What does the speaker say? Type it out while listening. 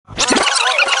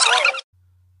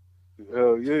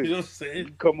Hell yeah. You know what I'm saying?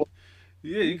 You come up,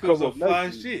 Yeah, you you cook come some up next fly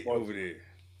to shit over Marshall. there.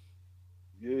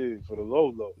 Yeah, for the low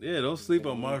low. Yeah, don't You know sleep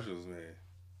what I on mean? Marshalls, man.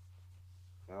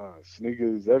 Nah,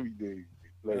 sneakers every day.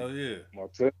 Like Hell yeah. my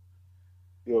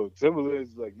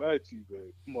Timberlands is like mad cheap,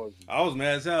 man. Come on, G. I was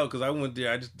mad as hell because I went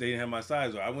there. They didn't have my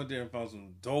size. I went there and found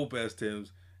some dope ass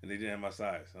Tims, and they didn't have my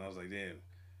size. And I was like, damn,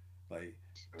 like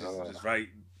Uh, just right.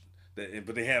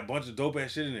 But they had a bunch of dope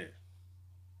ass shit in there.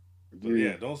 But yeah.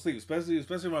 yeah, don't sleep, especially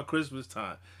around Christmas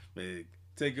time, man.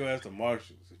 Take your ass to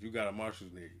Marshalls if you got a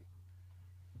Marshalls near you.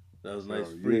 That was Oh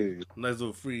free, yeah. nice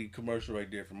little free commercial right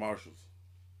there for Marshalls.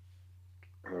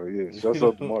 Oh yeah. you Shouts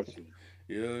out to know, Marshall.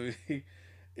 you know what I mean?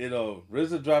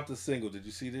 RZA dropped a single. Did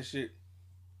you see this shit?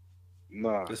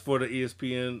 Nah. It's for the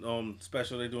ESPN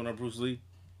special they doing on Bruce Lee.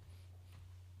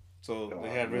 So they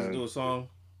Oh had RZA man. do a song,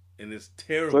 and it's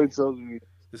Clay terrible. tells me.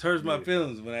 This hurts my Yeah.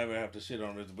 feelings whenever I have to shit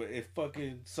on RZA, but it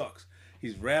fucking sucks.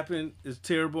 He's rapping is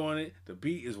terrible on it. The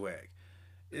beat is whack.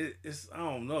 It's I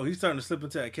don't know. He's starting to slip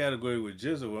into that category with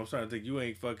Jizzle. Where I'm starting to think you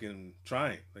ain't fucking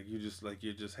trying. Like you're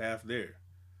just half there.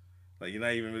 Like you're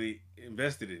not even really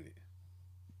invested in it.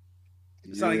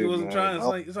 It's not like he Yeah, wasn't man. trying.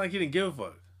 It's like he didn't give a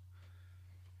fuck.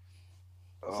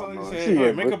 I It's not don't like he know. It said, seems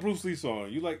 "Here, like, make a Bruce Lee song.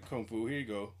 You like kung fu? Here you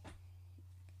go."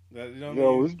 You know what I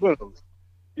yo, mean? it's been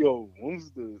yo.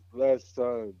 When's the last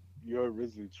time you heard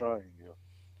Rizzy trying? Yo,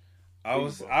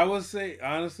 think about I that. would say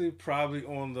honestly probably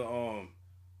on the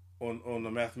on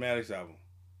the mathematics album.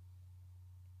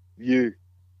 Yeah,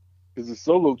 because the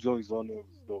solo joints on there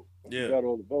was dope. I Yeah, forgot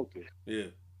all about that. yeah.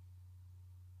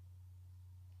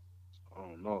 I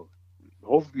don't know.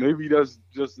 Hopefully, maybe that's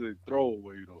just a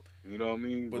throwaway though. You know what I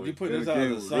mean? But you But put then this out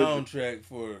again, as a with Rizzy, soundtrack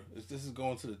for this is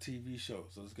going to the TV show,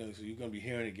 so you're gonna be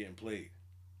hearing it getting played.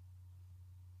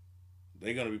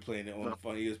 They're gonna be playing it no,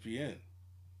 on ESPN.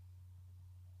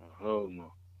 hell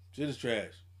no. Shit is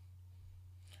trash.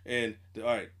 And all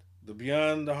right, the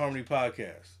Beyond the Harmony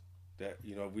podcast that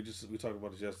we talked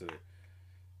about this yesterday,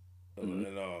 Mm-hmm.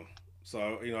 and so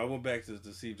I went back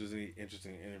to see if there's any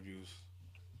interesting interviews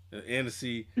and to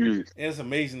see, Yeah. and it's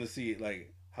amazing to see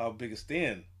like how big a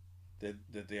stand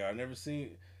that they are. I never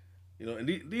seen and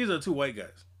these are two white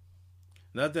guys.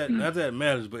 Not that it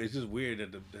matters, but it's just weird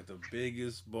that the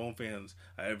biggest Bone fans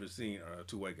I ever seen are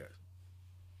two white guys.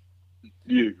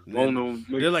 Yeah, And Bone then don't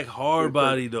make they're like hard great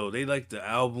sense. body though. They like the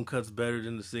album cuts better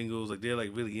than the singles. Like they're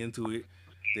like really into it.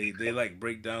 They like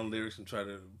break down lyrics and try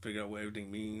to figure out what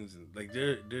everything means and like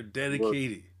they're But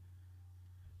dedicated.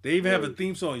 They even have a but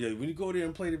theme song. Yeah, when you go there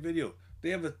and play the video, they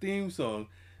have a theme song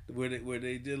where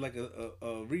they did like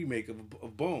a remake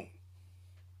of Bone.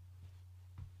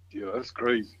 yeah, that's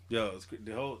crazy. Yo,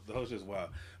 the whole shit's wild.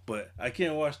 But I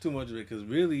can't watch too much of it because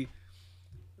really,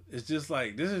 it's just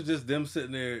like this is just them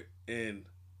sitting there and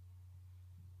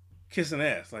kissing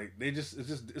ass. Like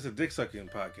it's a dick sucking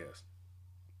podcast.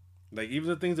 Like even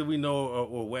the things that we know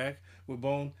are whack with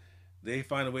Bone, they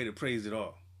find a way to praise it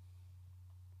all.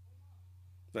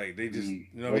 Like they just Mm,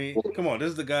 you know what I that's mean? what- Come on, this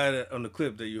is the guy that on the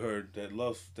clip that you heard that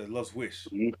loves Wish.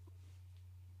 mhm.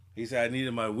 He said I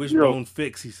needed my Yo, wishbone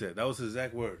fix. He said that was his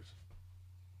exact words.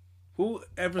 Who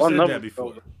ever I said never that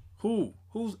before? felt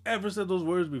Who's ever said those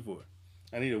words before?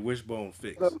 I need a wishbone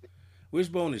fix. that.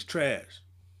 Wishbone is trash.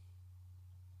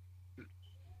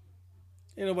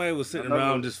 Ain't nobody was I sitting never.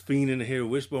 around just fiending to hear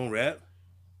wishbone rap.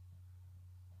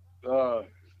 Uh,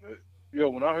 yo,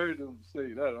 when I heard them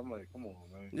say that, I'm like, come on,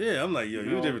 man. Yeah, I'm like, yo, You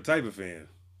you a know, different type of fan.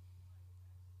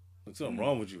 There's something mm,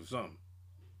 wrong with you or something.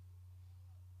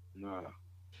 nah.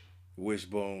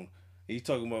 Wishbone. He's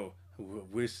talking about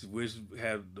Wish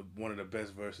had one of the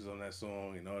best verses on that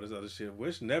song and all this other shit.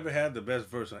 Wish never had the best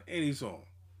verse on any song.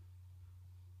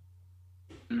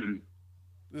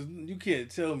 Mm, You can't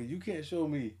tell me, you can't show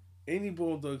me any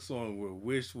Bone Thug song where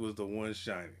Wish was the one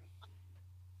shining.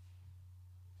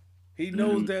 He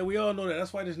knows mm. that. We all know that.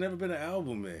 That's why there's never been an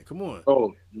album, man. Come on.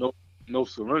 Oh, no, no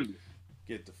surrender.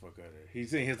 Get the fuck out of here. He's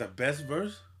saying he has the best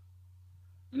verse?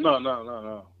 No, no, no,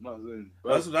 no. I'm not saying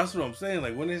best. That's what I'm saying.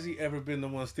 Like, when has he ever been the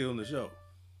one stealing the show?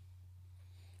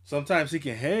 Sometimes he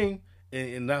can hang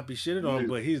and not be shitted on, Yeah,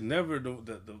 but he's never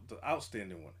the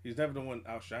outstanding one. He's never the one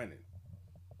outshining.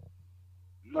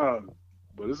 nah.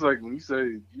 But it's like when you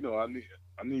say,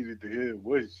 I needed to hear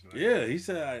Wish. Like, Yeah, he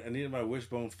said I needed my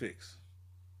wishbone fix.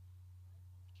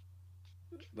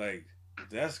 Like,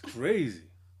 that's crazy.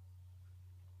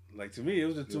 Like to me, it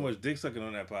was just too yo, much dick sucking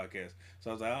on that podcast. So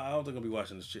I was like, I don't think I'll be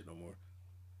watching this shit no more.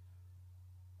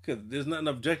 Cause there's nothing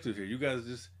objective here. You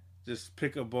guys just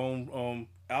pick a Bone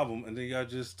album and then y'all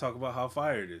just talk about how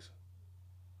fire it is.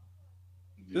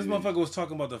 This yeah, motherfucker was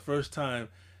talking about the first time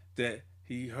that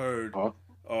he heard huh?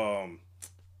 um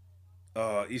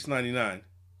East 99.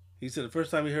 He said the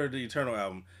first time he heard the Eternal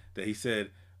album that he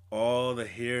said all the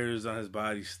hairs on his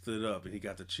body stood up and he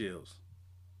got the chills.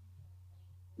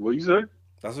 What you say?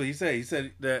 That's what he said. He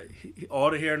said that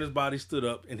all the hair in his body stood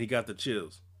up and he got the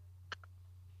chills.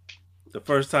 The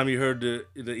first time he heard the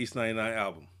East 99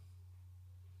 album.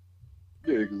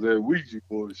 Yeah, because that Ouija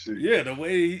board shit. Yeah, the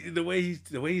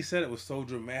way he said it was so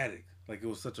dramatic. Like it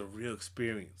was such a real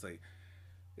experience. Like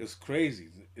it was crazy.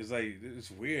 It's like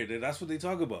it's weird. That's what they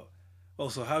talk about. Oh,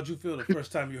 so how'd you feel the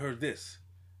first time you heard this?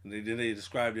 And then they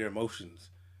describe their emotions.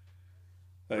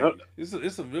 Like it's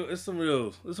some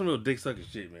real dick sucking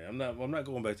shit, man. I'm not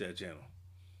going back to that channel.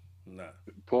 I'm not.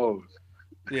 Pause.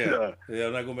 Yeah,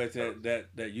 I'm not going back to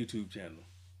that YouTube channel.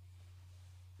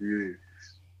 Yeah.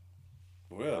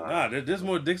 Well, there's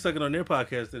more dick sucking on their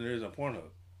podcast than there is on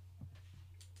Pornhub.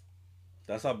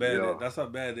 That's how bad. Yeah. That's how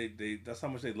bad they. That's how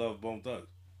much they love Bone Thugs.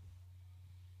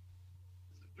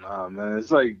 Nah, man,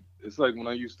 it's like when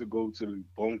I used to go to the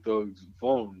Bone Thugs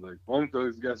phone. Like Bone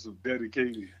Thugs got some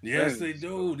dedicated. Yes, they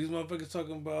do. These motherfuckers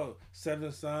talking about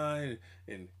Seven Sign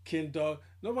and Ken Dog.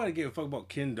 Nobody gave a fuck about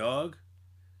Ken Dog.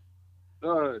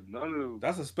 None of them.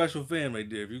 That's a special fan right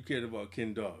there. If you cared about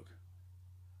Ken Dog.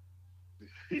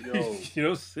 Yo. You know what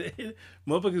I'm saying?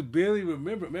 Motherfuckers barely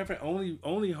remember. Matter of fact,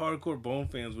 only hardcore Bone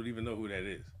fans would even know who that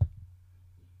is.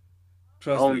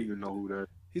 Trust I don't me. even know who that is.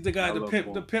 He's the guy, I the love pimp,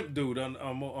 Bone. the pimp dude on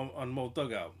Mo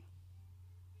Thug album.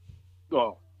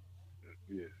 Oh.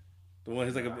 Yeah. The one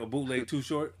he's like a bootleg Too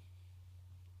Short.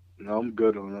 No, I'm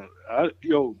good on that.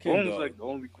 Ken Bone's Dog. like the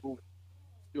only group.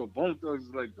 Bone Thugs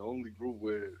is like the only group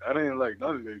where I didn't like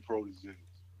none of their proteges.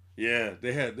 Yeah,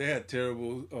 they had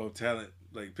terrible talent,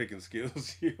 like picking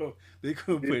skills. They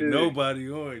couldn't put Yeah. nobody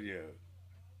on. Yeah,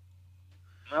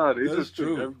 Nah, they That's just took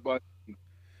true. everybody.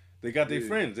 they got their Yeah.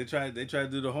 friends. They tried to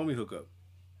do the homie hookup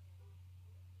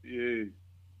Yeah.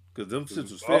 because them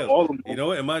shits was All fails. of them. You know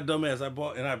what? And my dumb ass, I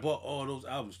bought all those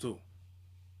albums too.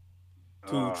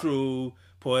 Too True,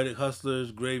 Poetic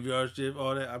Hustlers, Graveyard Shift,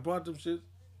 all that. I bought them shit.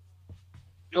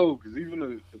 Because even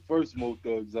the first Mo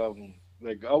Thugs album,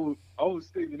 like I was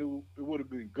thinking it would have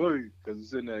been good because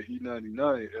it's in that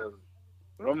E99 era,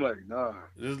 but I'm like, nah.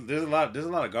 There's a lot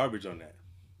of garbage on that.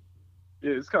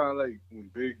 Yeah, it's kind of like when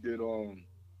Big did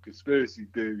Conspiracy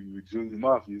Theory with Junior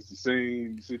Mafia. It's the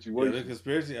same Yeah, situation. the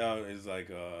Conspiracy album is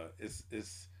like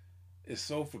it's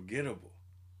so forgettable.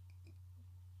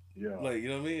 Yeah. Like, you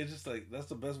know what I mean? It's just like that's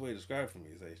the best way to describe it for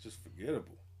me. It's like it's just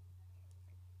forgettable.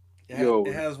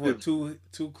 It has what two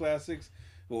classics,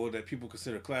 well that people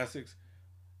consider classics,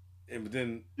 and but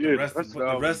then the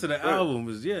rest of the album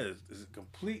is it's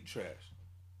complete trash.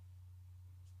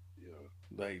 Yeah.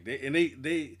 Like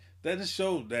they that just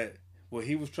showed that what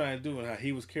he was trying to do and how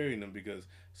he was carrying them because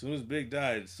as soon as Big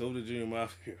died, so did Junior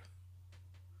Mafia.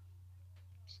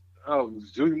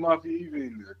 Was Junior Mafia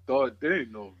even thought they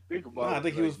no think about it? I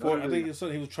think he was like, I think it's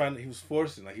something he was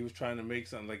forcing, like he was trying to make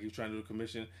something, like he was trying to do a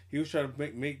commission. He was trying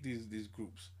to make these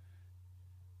groups.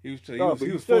 He was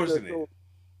forcing it.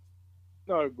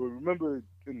 No, but remember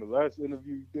in the last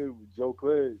interview you did with Joe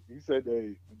Clay, he said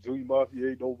that Junior Mafia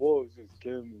ain't no more, it's just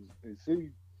Kim and C.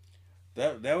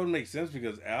 That would make sense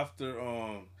because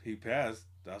after he passed,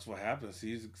 that's what happened.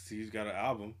 C's got an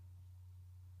album.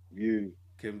 Yeah.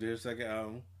 Kim did her second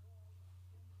album.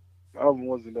 The album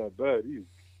wasn't that bad either.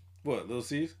 What, Lil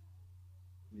C's?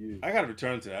 Yeah. I gotta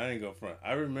return to that. I ain't go front.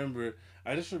 I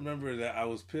just remember that I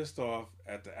was pissed off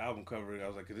at the album cover. I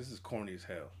was like, this is corny as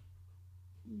hell.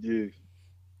 Yeah.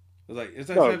 It's like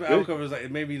type of album cover is like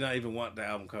it made me not even want the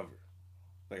album cover.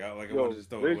 Like I wanted to just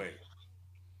throw it away.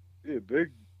 Yeah,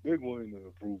 Big wanted to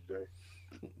approve that.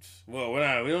 Well, we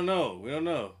don't know.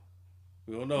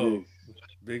 Yeah.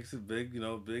 Big,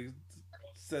 Big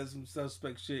says some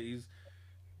suspect shit. He's,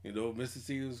 Mr.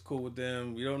 C was cool with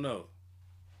them. We don't know.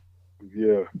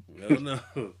 Yeah. We don't know.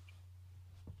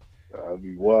 That'd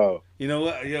be wild. You know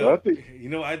what? Yeah.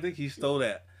 I think he stole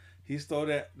that. He stole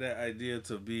that idea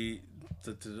to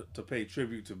pay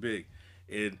tribute to Big.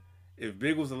 And if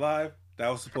Big was alive, that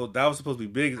was supposed to be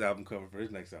Big's album cover for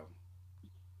his next album.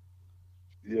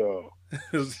 Yeah.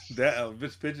 Just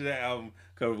picture that album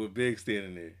cover with Big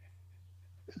standing there.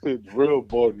 It's real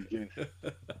boring again.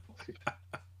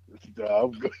 Nah,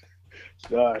 I'm good.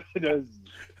 Nah, I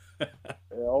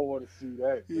don't want to see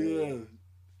that. Man. Yeah.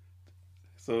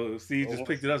 So C just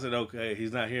picked it up and said, okay,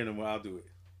 he's not here no more. I'll do it.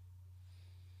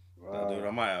 I'll do it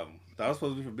on my album. That was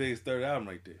supposed to be for Big's third album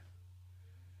right there.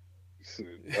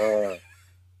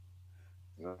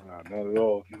 Nah, not at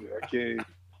all. I can't.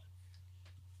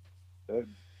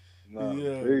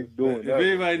 Big doing if that.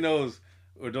 anybody knows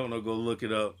or don't know, go look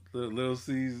it up. Lil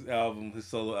C's album, his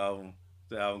solo album,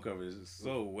 the album cover is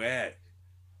so whack.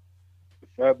 The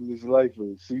Fabulous Life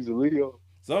of Caesar Leo.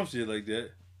 Some shit like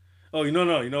that. Oh,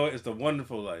 no, you know what? It's The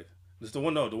Wonderful Life. It's the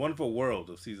Wonderful World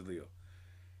of Caesar Leo.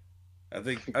 I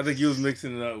think you was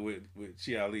mixing it up with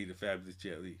Chia Lee, the Fabulous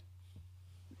Chia Lee.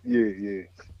 Yeah.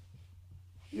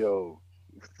 Yo.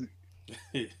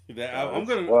 That Oh,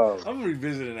 album, wow. I'm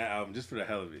revisiting that album just for the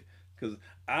hell of it. Because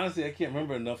honestly, I can't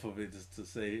remember enough of it to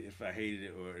say if I hated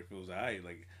it or if it was alright.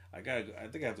 Like I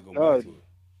think I have to go back to it.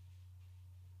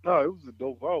 No, it was a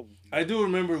dope album. I do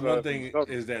remember one thing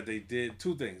is that they did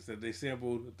two things. That they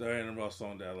sampled the Diana Ross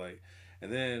song that I like.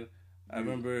 And then I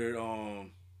remember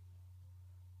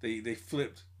they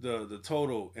flipped the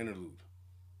Total interlude.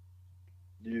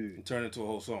 Yeah. And turned it into a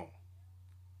whole song.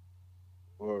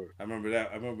 Word. I remember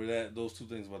that those two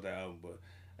things about that album, but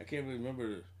I can't really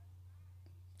remember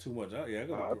too much. I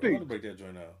gotta break that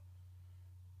joint out.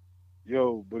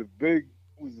 Yo, but if Big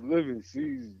was living,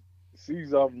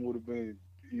 C's album would have been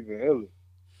even iller.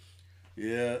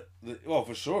 Yeah,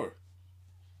 for sure.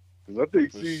 Because I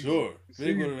think Big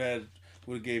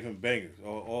would have gave him bangers.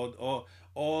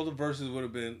 All the verses would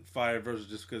have been fire verses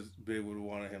just because Big would have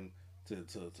wanted him to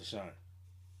shine.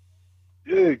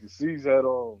 Yeah, because C's had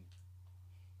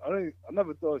I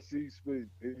never thought C spit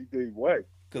anything whack.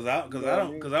 Cause I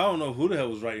don't know who the hell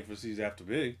was writing for C's after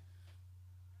Big.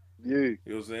 Yeah, you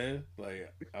know what I'm saying?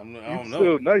 Like I don't know.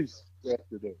 Still nice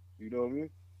after that. You know what I mean?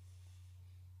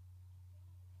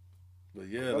 But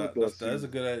yeah, that's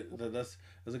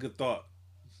a good thought.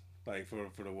 Like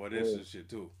for the what ifs and shit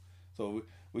too. So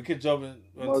we could jump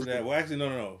into that. Well, actually,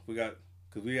 no. We have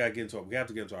to get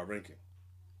into our ranking.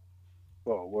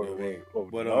 Oh, word.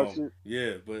 But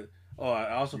yeah, but I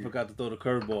also forgot to throw the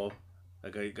curveball.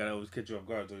 Like I gotta always catch you off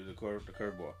guard. Throw the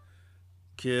curveball.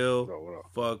 Kill,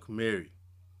 fuck, marry.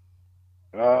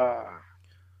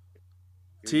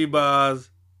 T-Boz,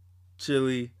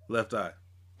 Chili, Left Eye.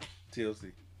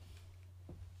 TLC.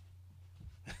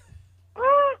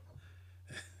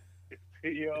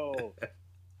 Yo.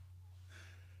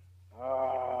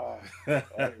 Why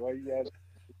you gotta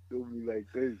do me like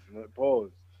this?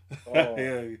 Pause.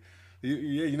 Yeah.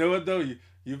 You know what though?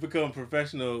 You become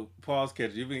professional pause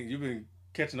catcher. You've been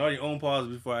catching all your own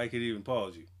pauses before I could even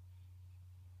pause you.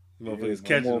 You motherfuckers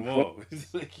catching them all.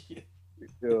 It's like,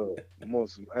 Yo, I'm on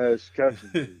some ass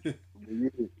catching.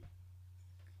 Man.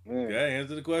 Okay,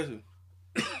 answer the question.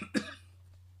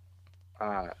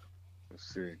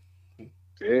 Let's see.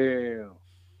 Damn.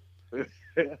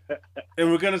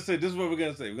 And we're gonna say this is what we're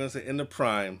gonna say. We're gonna say in the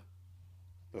prime.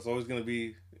 That's always gonna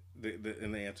be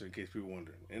in the answer in case people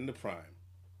wondering. In the prime.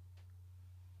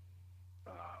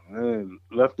 Man,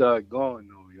 Left Eye gone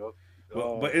though,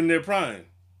 yo. But in their prime,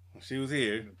 she was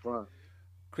here. In the prime.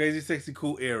 Crazy, Sexy,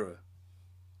 Cool era.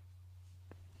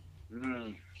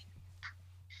 Damn.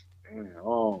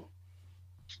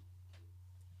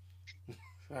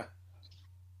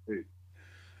 Hey.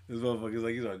 This motherfucker's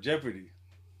like he's on Jeopardy.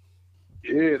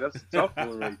 Yeah, that's a tough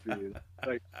one right there.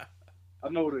 Like, I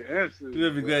know the answer. You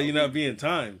better be glad you're not being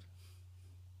timed.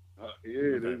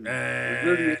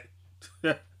 Really,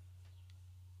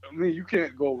 I mean, you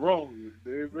can't go wrong.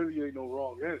 There really ain't no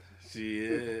wrong answer.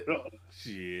 Shit.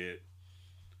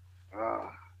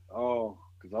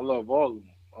 Because I love all of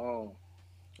them.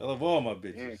 I love all my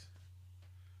bitches.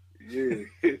 Yeah.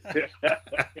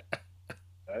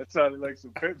 That sounded like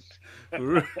some pimp shit. For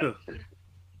real.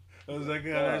 That was like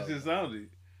how that shit sounded.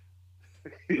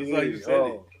 That's like you said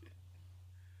it.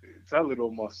 Tell it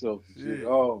on myself. And shit. I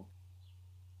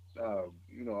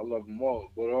love them all.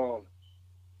 But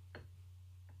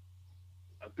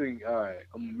I think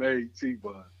I'm married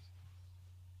T-Boz.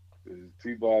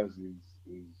 T-Boz is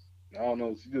I don't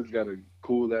know, she just got a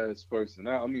cool ass person.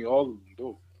 I mean all of them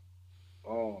do.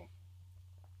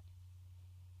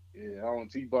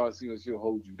 T-Boz, she'll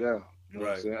hold you down. You know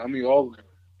what I'm saying? I mean all of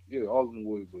them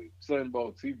would, but something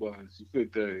about T-Boz, she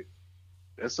fit that.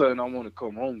 That's something I want to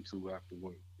come home to after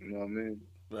work. You know what I mean?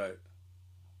 Right.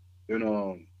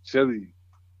 And Chili,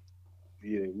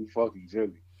 we fucking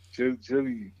Chili.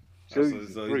 So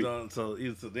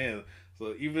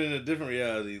even in a different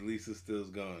reality, Lisa's still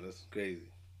gone. That's crazy.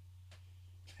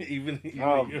 even in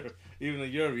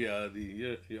your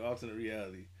reality, your alternate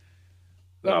reality,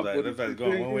 that's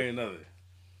gone one way or another.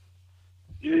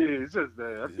 Yeah, it's just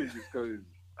that. I think it's because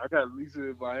I got Lisa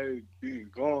in my head being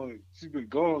gone. She's been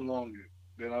gone longer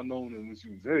than I known her when she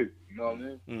was here. You know what I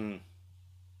mean? Mm-hmm.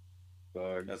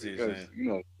 So that's what you're saying. You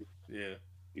know. Yeah.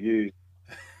 Yeah.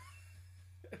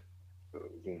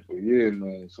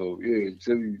 Man. So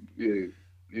Chili's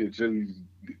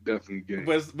definitely game.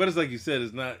 But it's like you said,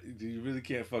 it's not. You really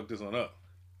can't fuck this one up.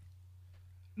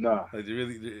 Nah. Like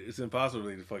it's impossible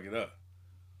to fuck it up.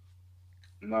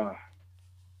 Nah.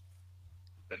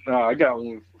 Nah, I got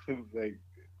one. Like,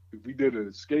 if we did an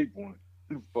escape one,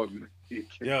 fuck me.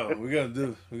 Yo, we gotta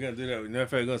do that. We're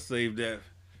never gonna save that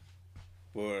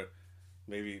for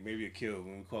maybe a kill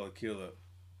when we call a kill up.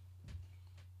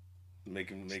 Make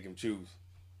him choose.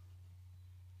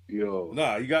 Yo,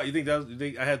 Nah, you think that was, you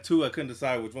think I had two, I couldn't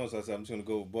decide which one, so I said I'm just gonna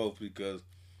go with both because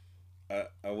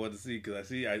I wanted to see because I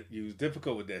see you was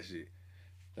difficult with that shit.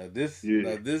 yeah.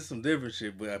 Now this is some different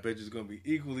shit, but I bet you it's gonna be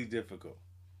equally difficult.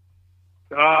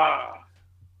 Ah,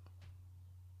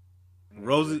 that's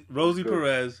Rosie good.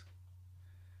 Perez,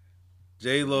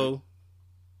 J Mm, Lo,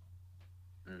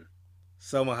 mm.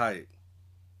 Selma Hayek,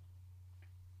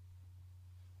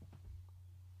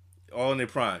 all in their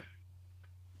prime.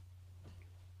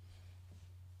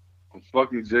 I'm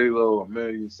fucking J Lo. I'm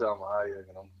marrying Salma Hayek,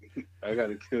 and I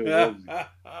gotta kill Rosie.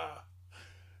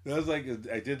 That's like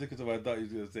identical to what I thought you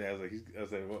was gonna say. I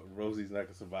was like, well, Rosie's not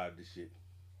gonna survive this shit.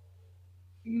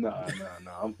 Nah.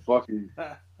 I'm fucking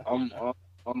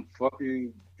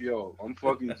yo. I'm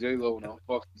fucking J Lo, and I'm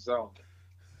fucking Salma.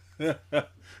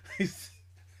 He's-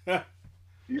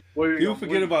 He's winning. people I'm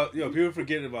forget winning. about people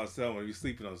forget about Selma. You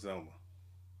sleeping on Selma.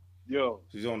 Yo,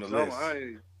 She's on the Salma list.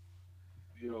 Hayek.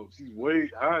 Yo, she's way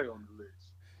high on the list.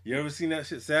 You ever seen that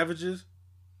shit, Savages?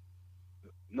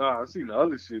 Nah, I seen the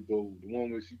other shit though. The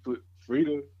one where she put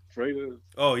Freda.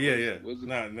 Oh What yeah, is yeah. it? Was it?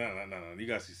 No. You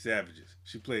gotta see Savages.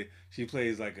 She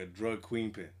plays like a drug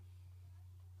queen pin.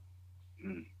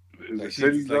 Mm. Is Like it she's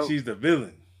titties like out? she's the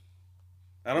villain.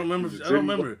 I don't remember. Is it I don't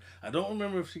titties out? remember. I don't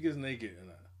remember if she gets naked or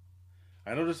not.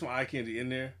 I know there's some eye candy in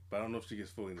there, but I don't know if she gets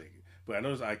fully naked. But I know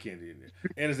there's eye candy in there,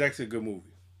 and it's actually a good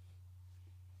movie.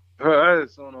 Her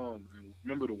ass on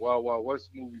remember the Wild Wild West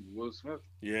movie with Will Smith?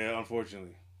 Yeah,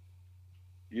 unfortunately.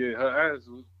 Yeah, her ass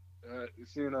was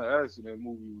seeing her ass in that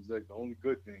movie was like the only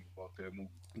good thing about that movie.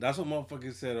 That's what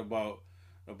motherfuckers said about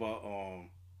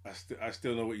I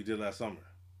still know what you did last summer.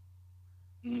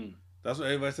 Mm. That's what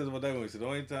everybody says about that movie. So the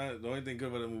only thing good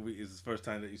about that movie is the first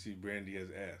time that you see Brandy as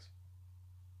ass.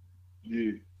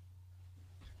 Yeah.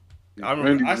 Yeah, I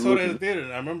remember Brandy I was saw that in the looking. theater,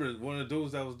 and I remember one of the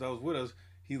dudes that was with us.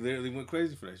 He literally went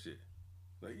crazy for that shit.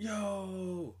 Like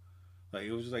yo, like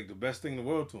it was just like the best thing in the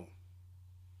world to him.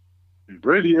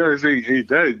 Brandy ass ain't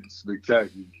that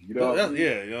spectacular. You know what I mean?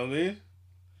 Yeah, you know what I mean.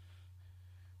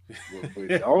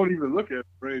 But I don't even look at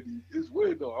Brandy. It's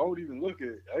weird though. I don't even look at.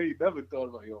 I ain't never thought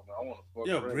about yo. Man, I want to fuck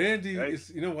Yo, Brandy. Brandy I ain't, is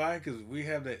you know why? Because we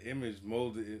have that image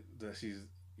molded that she's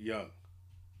young,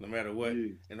 no matter what. yeah,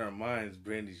 In our minds,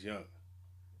 Brandy's young.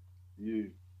 yeah,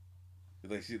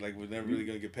 Like we're never yeah, really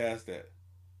gonna get past that.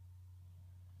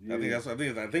 yeah.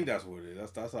 I think that's what it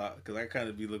is. That's how because I kind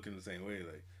of be looking the same way.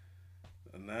 Like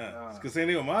nah, Nah. because same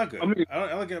thing with Monica. I mean,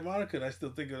 I look at Monica and I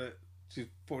still think of that she's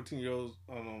 14 years old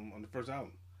on the first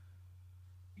album,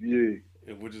 yeah,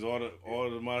 which is all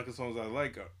the Monica songs I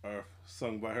like are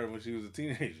sung by her when she was a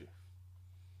teenager.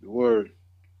 the word.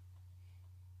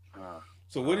 Nah,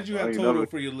 So what did you I have ain't total never.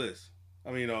 for your list?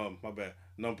 I mean, my bad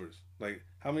numbers. Like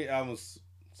how many albums?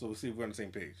 So we'll see if we're on the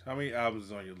same page. How many albums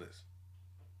is on your list?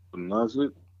 That's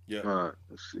it. Yeah, All right,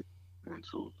 let's see. 1,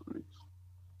 2, 3.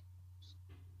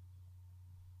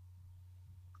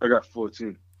 I got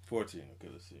 14. 14. Okay,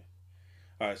 let's see.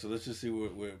 All right, so let's just see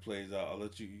where it plays out. I'll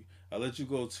let you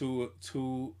go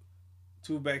two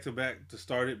back to back to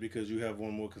start it because you have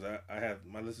one more because I have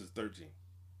my list is 13.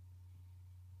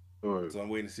 All right. So I'm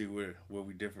waiting to see where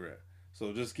we differ at.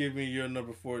 So just give me your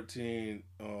number 14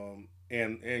 and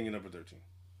your number 13.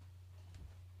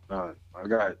 All right. I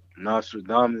got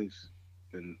Nostradamus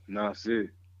and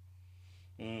Nasir.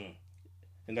 Mm.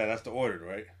 And that's the order,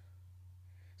 right?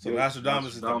 So Yo,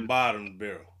 Nostradamus is the Nostradamus. bottom of the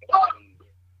barrel.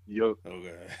 Yo,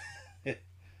 Okay.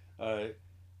 All right.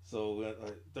 So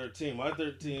 13. My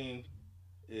 13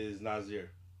 is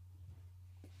Nazir.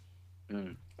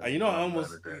 mm, You know, I I'm mad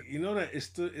almost at that. you know that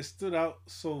it stood out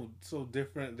so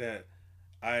different that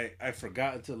I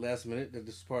forgot until the last minute that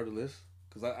this was part of the list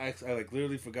because I like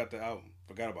literally forgot the album,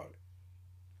 forgot about it.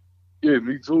 Yeah,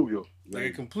 me too, yo. Like I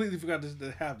completely forgot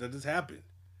that this happened.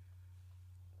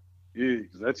 Yeah,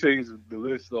 because that changed the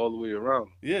list all the way around.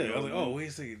 Yeah, You I know was what like, I oh mean? wait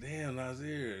a second, damn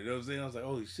Nazir. You know what I'm saying? I was like,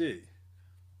 holy shit.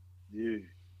 Yeah.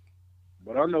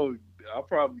 But I know I'll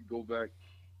probably go back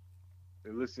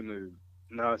and listen to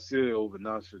Nasir over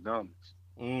Nostradamus.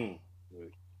 Mm. But,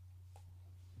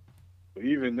 but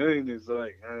even then, it's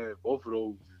like, both of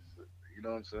those is, you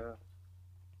know what I'm saying?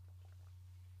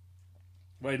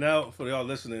 Right now, for y'all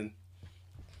listening,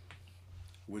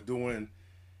 we're doing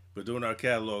our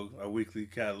catalog, our weekly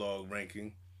catalog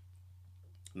ranking.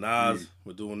 Yeah. Nas,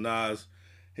 we're doing Nas.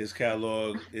 His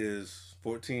catalog is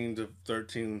 14 to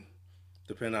 13,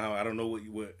 depending on how I don't know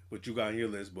what you got on your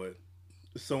list, but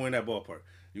so in that ballpark.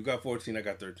 You got 14, I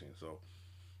got 13. So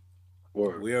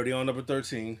Word. we already on number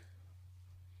 13.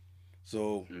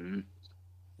 So Mm-hmm.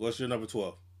 what's your number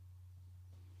 12?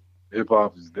 Hip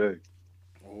hop is dead.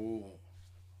 Oh,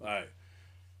 all right.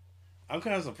 I'm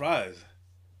kind of surprised.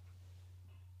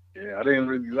 Yeah, I didn't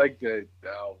really like that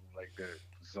album like that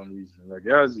for some reason. Like,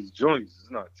 it has its joints.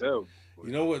 It's not terrible, but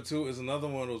You know what? Too is another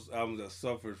one of those albums that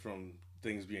suffered from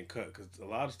things being cut because a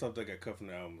lot of stuff that got cut from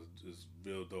the album is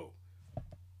real dope.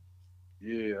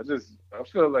 yeah, I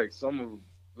feel like some of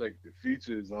like the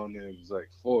features on there was like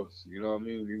forced. You know what I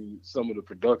mean? Some of the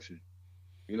production.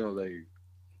 You know,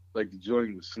 like the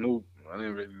joint with Snoop. I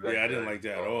didn't really Yeah, like I didn't that like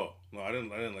that at at all. all. No, I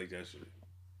didn't. I didn't like that shit.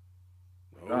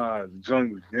 No, Nah, the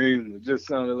joint with Game, it just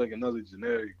sounded like another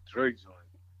generic Drake joint.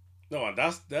 no, and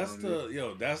that's You know what that's I mean?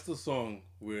 the that's the song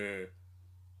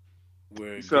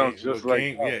He sounds where just like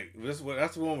game that. yeah that's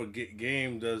the one where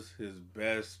Game does his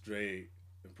best Dre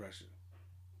impression.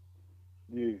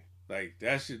 Yeah, Like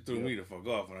that shit threw yeah. me the fuck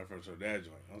off when I first heard that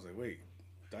joint. I was like, wait,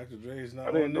 Dr. Dre's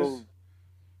I not on didn't this. know.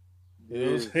 You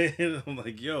know what Yeah, I'm saying? I'm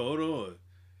like, yo, hold on.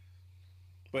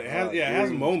 But nah, it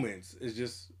has Game. moments. It's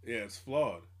just it's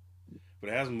flawed, but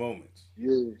it has moments.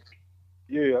 Yeah,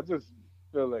 yeah. I just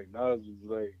felt like Nas was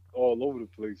like all over the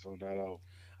place on that album.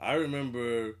 I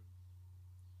remember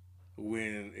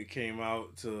when it came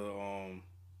out to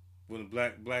when the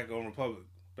Black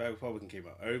Republican came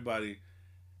out. Everybody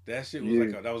that shit was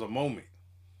Yeah, that was a moment.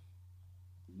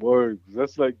 word. 'Cause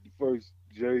that's like the first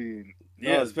Jay and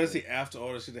Yeah, Nas joint. especially after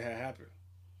all the shit that had happened.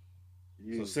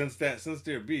 So Yeah, since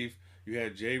their beef, you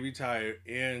had Jay retire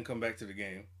and come back to the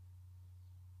game.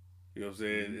 You know what I'm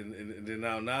saying? hmm And then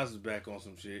now Nas is back on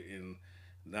some shit, and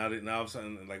now all of a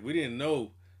sudden, like we didn't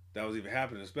know that was even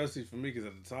happening, especially for me because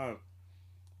at the time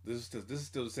this is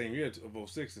still the same year of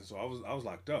 '06, and so I was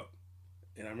locked up,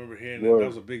 and I remember hearing that word.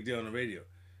 was a big deal on the radio.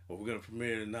 Well, we're gonna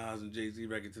premiere the Nas and Jay-Z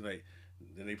record tonight.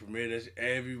 Then they premiered that shit.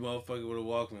 Every motherfucker with a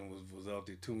Walkman was out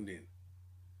there tuned in.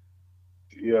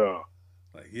 Yeah.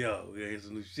 Like, yo, we gotta hear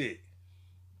some new shit.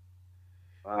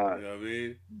 You Uh, know what I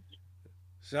mean?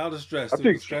 Shout out to Stress I too,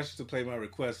 because think Stress used to play my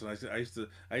requests, and I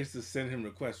used to send him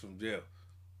requests from jail.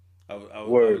 I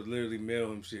word, would literally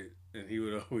mail him shit, and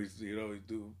he'd always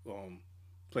do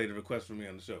play the request for me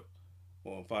on the show.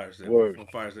 Or on Fire State. word. On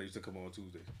Fire State used to come on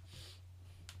Tuesdays.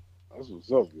 That's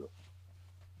what's up, yo.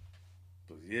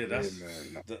 But yeah, Yeah, that's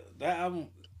man. that album.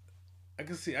 I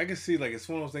can see like it's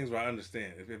one of those things where I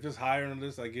understand. If it's higher on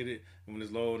this, I get it, and when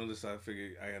it's lower on this, I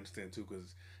figure I understand too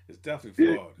because it's definitely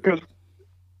Yeah, flawed. because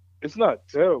it's not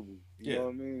terrible. You Yeah, know what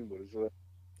I mean? But it's like,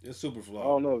 it's super I flawed.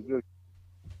 don't know. It's just,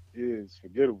 yeah, it's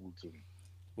forgettable to me.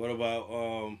 What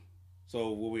about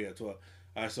So what we at 12?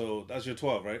 All right, so that's your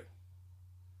 12, right?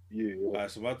 Yeah, All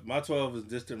right, so my 12 is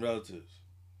Distant Relatives.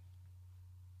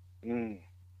 yeah.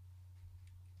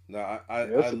 Now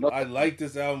Yeah, that's another. I like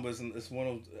this album, but it's one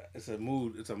of it's a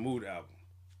mood album.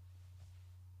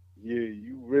 Yeah,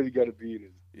 you really got to be in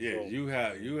it. Yeah, So,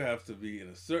 you have to be in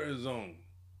a certain zone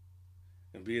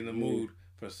and be in the yeah, mood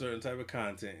for a certain type of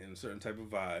content and a certain type of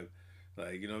vibe.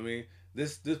 Like, you know what I mean?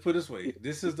 This put it this way,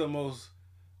 this is the most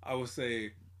I would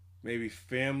say maybe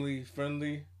family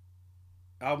friendly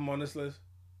album on this list.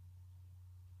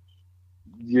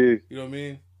 yeah. You know what I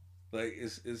mean? Like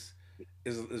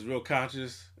it's real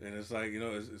conscious and it's like,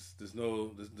 it's there's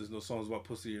no songs about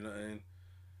pussy or nothing.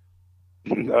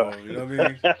 Nah. You know what I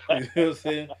mean? You know what I'm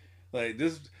saying? Like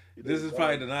Yeah, this is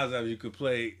probably the Nas album you could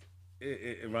play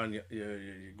around your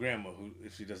grandma who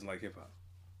if she doesn't like hip hop.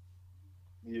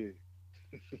 yeah.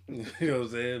 You know what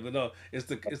I'm saying? But no, it's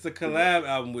the collab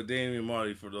album with Damian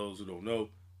Marley. For those who don't know,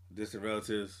 Distant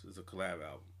Relatives is a collab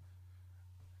album,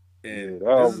 and Yeah, that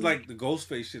this is album. like the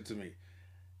Ghostface shit to me.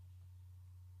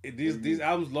 These Yeah.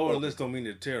 albums low on the list don't mean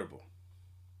they're terrible.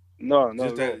 No, not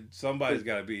Just at that all. somebody's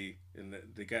got to be, and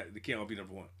they can't all be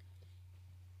number one.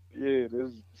 Yeah,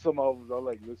 there's some albums I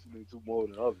like listening to more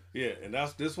than others. Yeah, and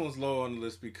that's this one's low on the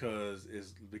list because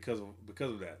it's because of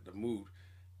that the mood.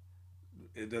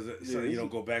 It doesn't Yeah, so you don't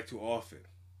go back too often.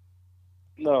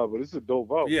 nah, but it's a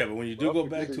dope album. Yeah, but when you But do I go forget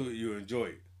back it. to it, you enjoy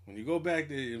it. When you go back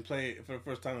there and play it for the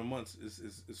first time in months,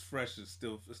 it's fresh. It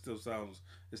still sounds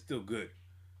it's still good.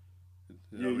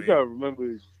 You Yeah, know what I you mean? gotta remember.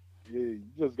 Yeah, you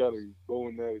just gotta go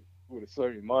in there with a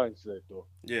certain mindset, though.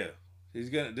 Yeah, he's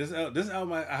gonna this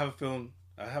album. I have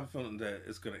a feeling that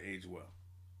it's gonna age well.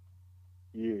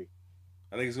 Yeah,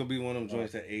 I think it's gonna be one of them uh,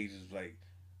 joints that ages like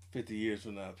 50 years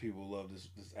from now. People love this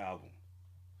album.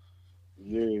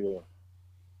 yeah,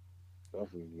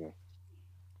 definitely. Yeah.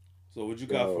 So what you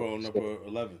got for So number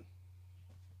 11?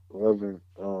 11.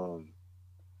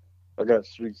 I got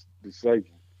Streets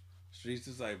Disciple. Streets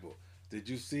Disciple. Did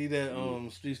you see that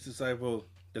Streets Disciple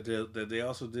that they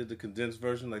also did the condensed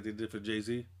version like they did for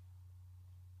Jay-Z?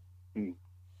 Mm.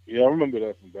 Yeah, I remember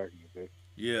that from back in the day.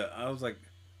 Yeah, I was like,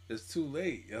 it's too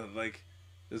late. Like,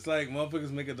 it's like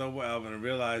motherfuckers make a double album and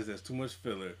realize there's too much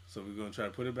filler, so we're gonna try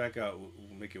to put it back out. We'll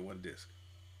make it one disc.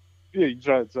 Yeah, you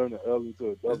try to turn the L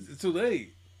into a W. It's too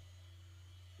late.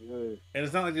 Yeah. And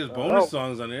it's not like there's I bonus don't,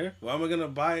 songs on there. Why am I gonna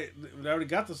buy it? I already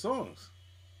got the songs.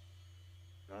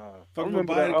 I Fuck, am I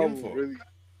remember buy that it again album for? really.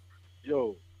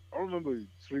 Yo, I remember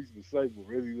Streets Disciple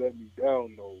really let me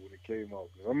down though when it came out.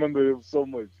 'Cause I remember there was so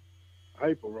much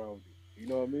hype around it. You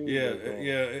know what I mean? Yeah, Like,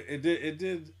 yeah, it did. It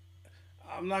did.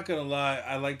 I'm not gonna lie.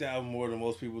 I like the album more than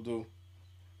most people do,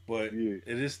 but yeah,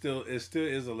 it still is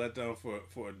a letdown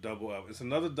for a double album. It's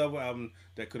another double album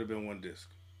that could have been one disc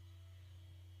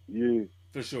yeah.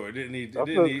 for sure. I felt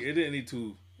It didn't need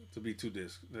to be two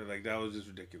discs. Like that was just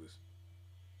ridiculous.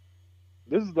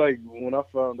 this is like when I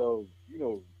found out,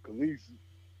 Khalees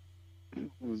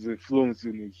was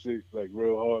influencing this shit like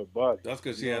real hard body. That's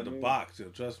because You she know had what I the mean? box. Yo,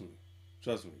 trust me.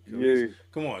 Yeah,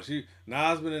 Come on,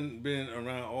 Nas been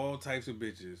around all types of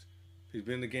bitches. He's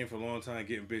been in the game for a long time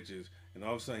getting bitches, and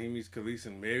all of a sudden he meets Khalees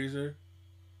and marries her.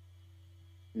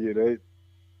 yeah. That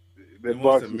He that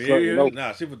wants to box was marry something her. else.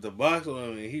 Nah, she put the box on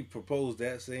him, and he proposed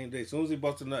that same day. As soon as he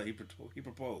busted a nut, he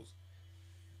proposed.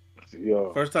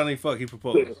 Yeah. First time they fuck, he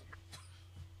proposed.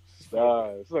 Nah,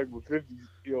 it's like when 50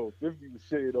 was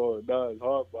shitting on Nas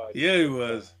hard body. Yeah, he One time.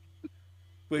 was.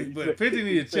 But 50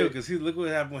 need to chill because look what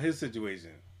happened with his situation.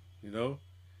 You know?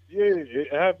 Yeah,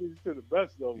 it happens to the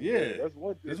best of them. Yeah. That's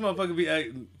one This thing.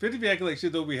 motherfucker 50 be acting like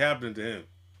shit don't be happening to him.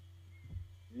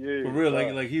 Yeah, For real,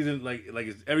 nah, like he's in like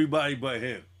it's everybody but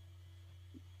him.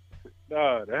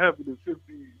 nah, that happened to 50.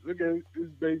 Look at his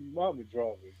baby mama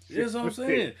drama. That's what I'm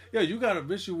saying. Yeah, you got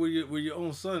a issue where your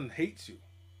own son hates you.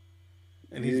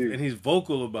 And Yeah. he's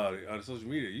vocal about it on social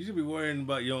media. You should be worrying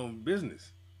about your own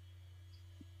business.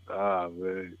 Ah,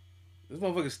 man. This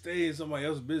motherfucker stay in somebody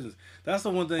else's business. That's the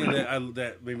one thing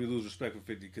that made me lose respect for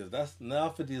 50 because that's now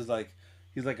 50 is like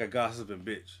he's like a gossiping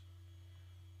bitch.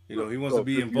 You know, he wants to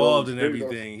be 50 involved always in stayed on.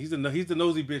 everything. He's the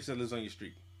nosy bitch that lives on your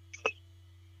street.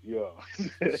 Yeah.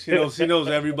 She knows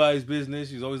everybody's business.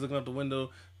 She's always looking out the window.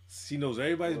 She knows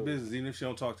everybody's Word. business, even if she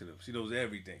don't talk to them. She knows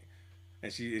everything,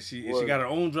 and she Word. got her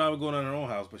own drama going on in her own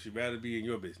house, but she'd rather be in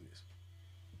your business.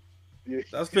 Yeah.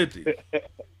 That's 50.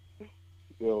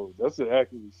 Yo, that's an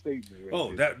accurate statement. Right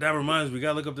Oh, there. that reminds me. We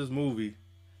gotta look up this movie.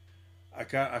 I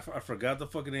forgot the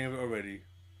fucking name of it already.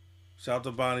 Shout out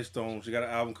to Bonnie Stone. She got an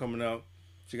album coming out.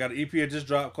 She got an EP that just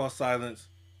dropped called Silence.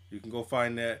 You can go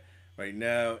find that right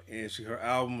now. And her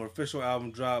official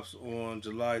album drops on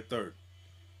July 3rd.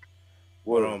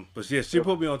 Word. But yeah, she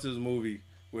put me onto this movie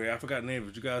where I forgot the name,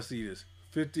 but you gotta see this.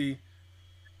 50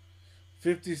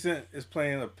 Cent is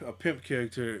playing a pimp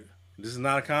character. This is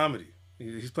not a comedy.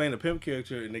 He's playing a pimp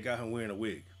character, and they got him wearing a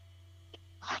wig.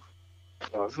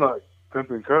 No, it's not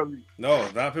Pimpin' Curly. No,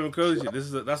 not pimp curly shit.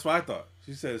 That's what I thought.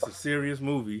 She said it's a serious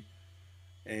movie,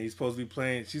 and he's supposed to be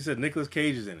playing. She said Nicolas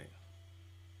Cage is in it.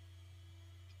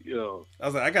 Yo, I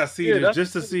was like, I gotta see Yeah, this that's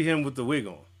just to see him with the wig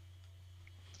on.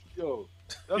 yo,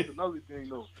 that's another thing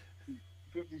though.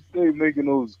 50 stayed making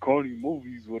those corny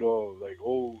movies with all like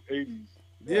old 80s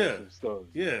Yeah, stuff.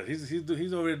 yeah.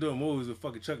 He's already doing movies with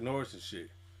fucking Chuck Norris and shit.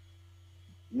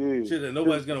 Yeah. Shit that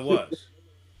nobody's gonna watch.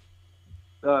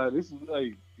 This is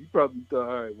like he probably thought,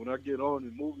 all right, when I get on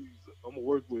in movies, I'm gonna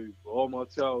work with all my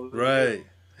childhood.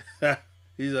 Right.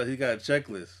 He got a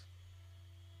checklist.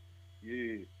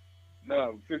 Yeah.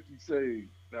 Nah, 50 say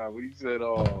when he said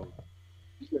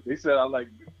they said I like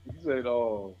he said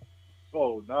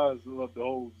Nas love the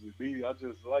hoes and me, I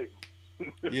just like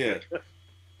them. Yeah.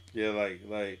 Yeah,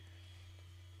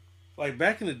 like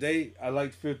back in the day, I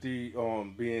liked 50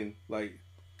 being like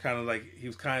kind of like he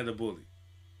was kind of the bully.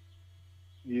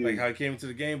 Yeah. Like how he came into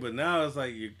the game, but now it's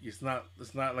like it's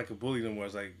not like a bully no more.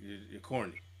 It's like you're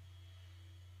corny.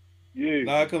 Yeah.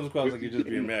 Now it comes across like you're just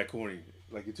being mad corny.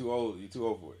 Like you're too old. You're too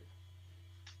old for it.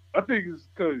 I think it's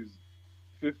because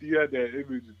 50 had that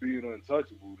image of being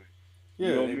untouchable. Yeah,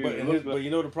 You know what I mean? It looks but like- you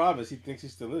know the problem is he thinks he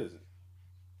still is.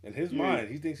 In his Yeah. mind,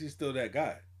 he thinks he's still that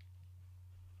guy.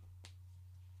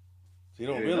 He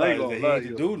don't Yeah, I realize ain't that gonna he lie, ain't the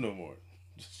yo. dude no more.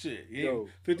 Shit,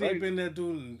 50 I- ain't been that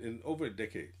dude in over a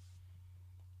decade.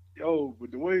 Yo,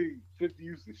 but the way 50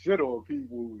 used to shit on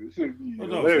people, it should be Oh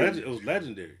no, hilarious. it was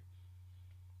legendary.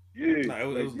 Yeah. Nah, it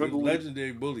was remember when-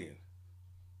 legendary bullying.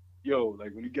 Yo,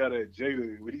 like when he got at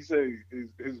Jada, when he said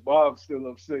his mom's still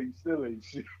upset, he still ain't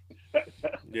shit.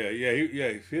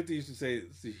 Yeah. 50 used to say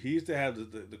he used to have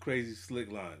the crazy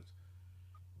slick lines.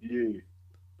 Yeah.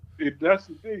 that's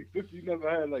the thing. 50 never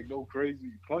had like no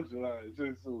crazy punchline. It's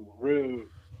just some real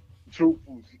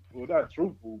truthful. Well, not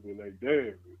truthful, but like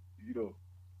damn, you know.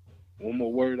 One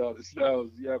more word out of Styles.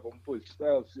 Yeah, I'm gonna put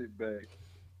Styles shit back.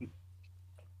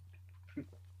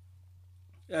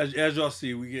 As y'all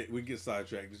see, we get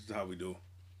sidetracked. This is how we do.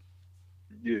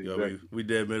 Yeah, Yo, exactly. we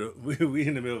dead middle. We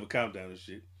in the middle of a countdown and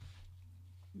shit.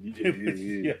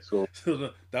 Yeah. So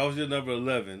that was your number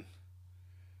 11.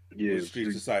 yeah, With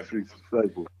Streets Disciple. Streets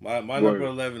Disciple. My number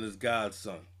 11 is God's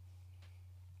Son.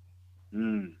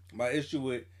 Mm. My issue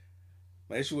with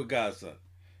God's Son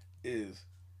is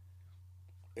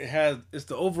it's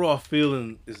the overall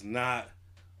feeling is not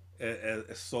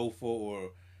as soulful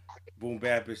or boom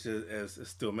bapish as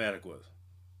Stillmatic was.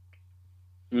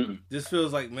 Mm-mm. This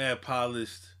feels like mad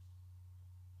polished.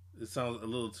 It sounds a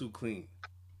little too clean.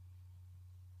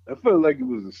 I felt like it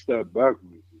was a step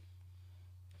backwards.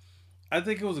 I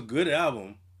think it was a good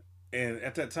album, and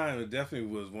at that time, it definitely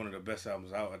was one of the best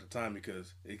albums out at the time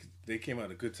because they came out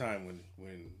at a good time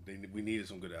when we needed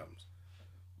some good albums.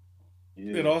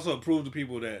 Yeah. It also proved to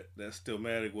people that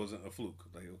Stillmatic wasn't a fluke.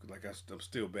 I'm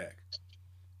still back.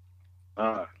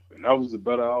 And that was a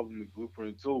better album than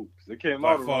Blueprint 2 because it came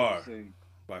out around the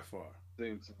by far.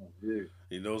 Same time. Yeah.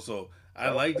 You know, so I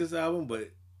like this album, but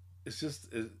it's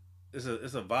just it's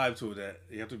a vibe to it that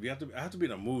I have to be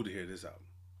in a mood to hear this album.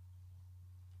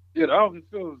 Yeah, the album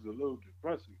feels a little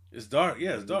depressing. It's dark.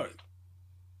 Yeah, it's dark.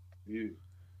 Yeah.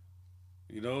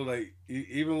 You know, like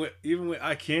even with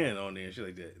I Can on there and shit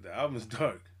like that, the album is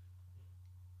dark.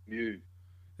 Yeah.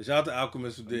 Shout out to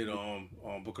Alchemist who did on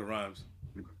Book of Rhymes.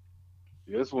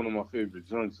 Yeah, that's one of my favorite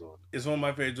joints on it. It's one of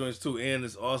my favorite joints too, and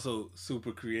it's also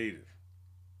super creative.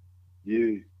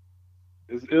 Yeah.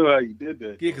 It's ill how you did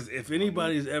that. Yeah, because if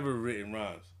anybody's ever written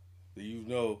rhymes, then you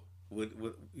know what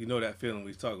you know that feeling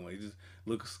we're talking about. You just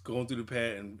going through the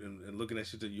pad and looking at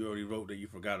shit that you already wrote that you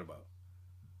forgot about.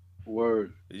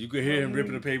 Word. You could hear him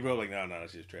ripping the paper up like, nah, that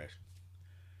shit's trash.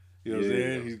 You know what I'm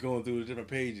saying? He's going through the different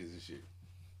pages and shit.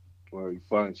 Where you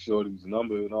find Shorty's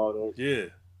number and all that. Yeah.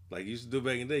 Like you used to do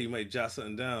back in the day, you might jot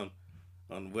something down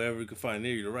on wherever you could find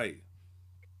near you to write.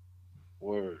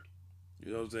 Word.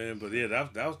 You know what I'm saying? But yeah,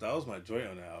 that was my joy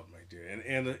on the album right there.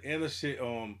 And the shit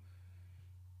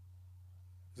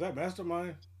is that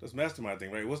Mastermind? That's Mastermind thing,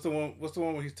 right? What's the one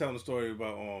where he's telling the story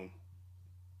about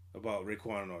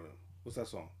Raekwon and all them? What's that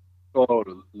song? Oh,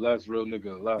 the last real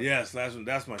nigga alive. Yes, last one.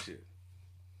 That's my shit.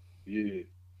 Yeah.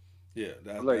 Yeah,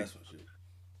 that's my shit.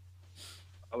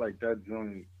 I like that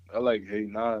joint. I like Hey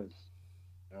Nas.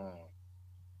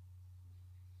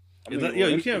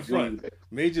 You can't front.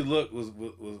 Major Look was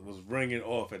ringing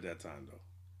off at that time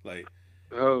though. Like,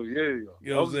 oh yeah,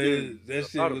 you know what I'm saying? That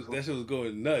shit was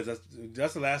going nuts.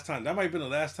 That's the last time. That might have been the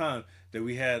last time that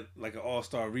we had like an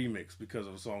all-star remix because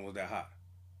of a song was that hot.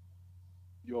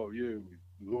 Yo, yeah,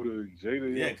 Luda and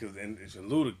Jada. Yeah, because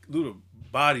Luda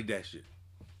bodied that shit.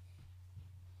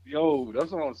 Yo,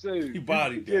 that's what I'm saying. He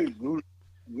bodied that.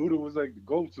 Luda was like the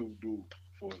go-to dude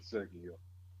for a second, yo.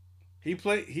 He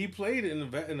played in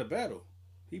the battle.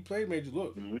 He played Major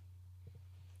Look. Mm-hmm.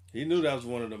 He knew that was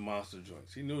one of the monster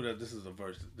joints. He knew that this is a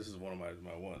verse. This is one of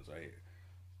my ones right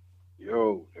here.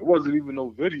 Yo, there wasn't even no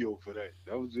video for that.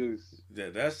 That was just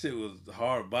that shit was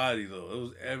hard body though. It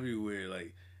was everywhere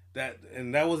like that,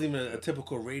 and that wasn't even a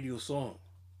typical radio song.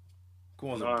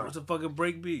 Come on, it's a fucking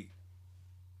breakbeat.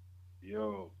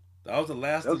 Yo, that was the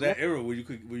last of that era where you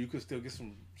could still get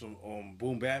some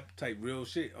boom bap type real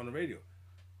shit on the radio.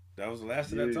 That was the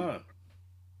last of that time.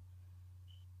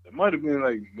 It might have been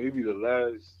like maybe the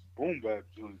last boom bap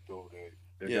joint though.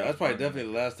 That's probably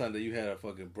definitely the last time that you had a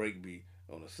fucking breakbeat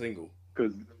on a single.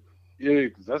 Cause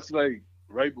that's like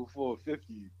right before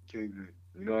 50 came in.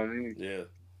 You know what I mean? Yeah.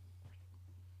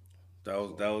 That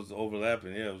was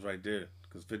overlapping. Yeah, it was right there.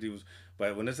 Because 50 was,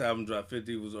 but when this album dropped,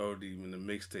 50 was already in the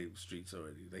mixtape streets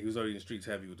already. Like he was already in the streets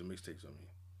heavy with the mixtapes. I mean,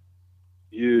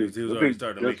 yeah, he was already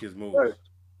starting to make his moves. Right.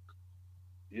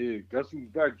 Yeah, Guess Who's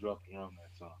Back dropped around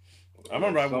that time.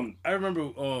 I remember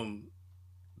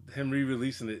him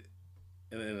re-releasing it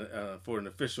for an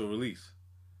official release.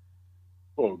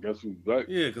 Oh, Guess Who's Back?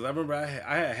 Yeah, because I remember I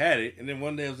had it, and then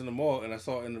one day I was in the mall and I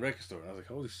saw it in the record store. And I was like,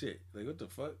 holy shit! Like, what the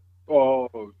fuck? Oh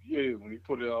yeah, when he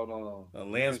put it out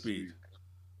on Land Speed.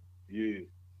 Yeah,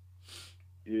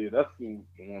 that's the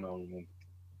one I remember.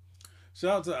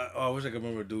 Shout out to I wish I could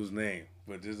remember a dude's name,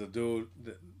 but there's a dude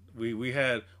that we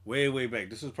had way back.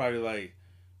 This was probably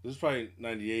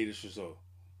 98ish or so.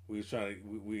 We was trying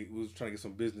to get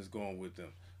some business going with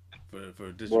them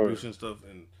for distribution stuff,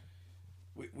 and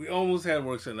we almost had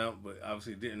work set out, but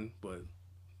obviously didn't. But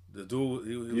the dude,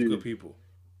 he was good people.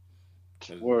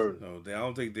 Word. No, I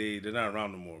don't think they're not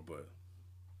around no more, but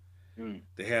Mm.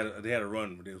 they had a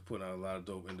run where they was putting out a lot of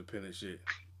dope independent shit.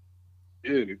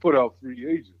 Yeah, they put out Free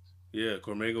Agents. Yeah,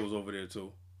 Cormega was over there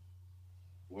too.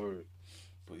 Word.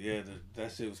 But yeah,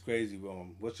 that shit was crazy.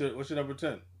 What's your number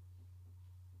 10?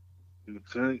 And the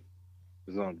 10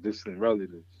 is on Distant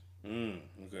Relatives.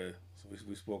 Okay. So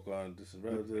we spoke on Distant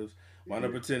Relatives. My Yeah.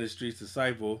 number 10 is Streets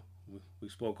Disciple. We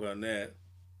spoke on that.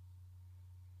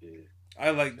 Yeah.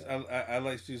 I like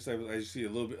Streets Disciple. I see a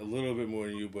little bit more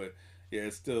than you, but yeah,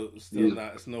 it's still Yeah.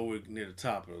 not. It's nowhere near the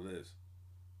top of the list.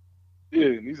 Yeah,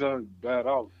 and these aren't bad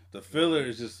albums. The filler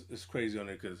is just it's crazy on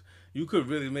there because you could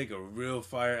really make a real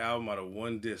fire album out of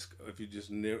one disc if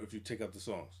you take out the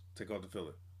songs, take out the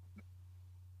filler.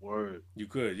 Word. You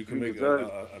could make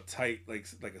a tight like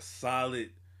a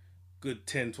solid good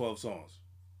 10, 12 songs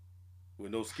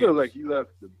with no skips. I feel like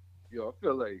I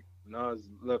feel like Nas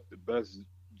left the best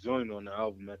joint on the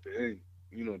album at the end.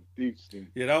 You know, the Thief's thing.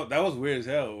 Yeah, that was weird as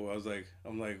hell.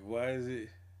 I'm like, why is it?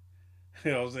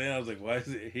 You know what I'm saying? I was like, why is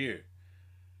it here?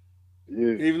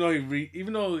 Yeah. Even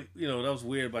though that was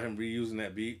weird about him reusing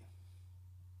that beat.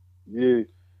 Yeah.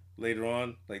 Later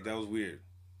on, like that was weird.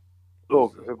 Oh,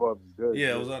 Hip Hop is Dead.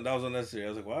 Yeah, that was unnecessary. I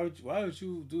was like, why would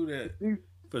you do that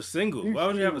for singles? Why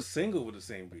would you have a single with the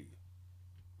same beat?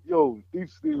 Yo,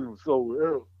 Thief's theme was so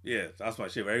real. Yeah, that's my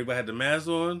shit. Everybody had the mask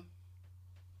on.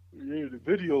 Yeah, the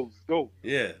video's dope.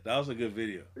 Yeah, that was a good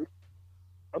video.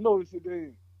 I noticed it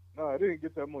didn't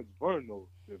get that much burn though,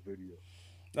 that video.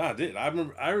 Nah, it did. I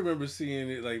remember seeing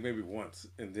it like maybe once,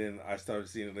 and then I started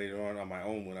seeing it later on my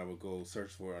own when I would go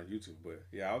search for it on YouTube. But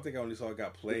yeah, I don't think I only saw it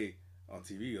got played on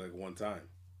TV like one time.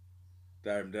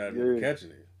 That I remember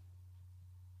catching it.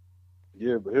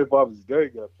 Yeah, but Hip Hop is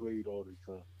Dead got played all the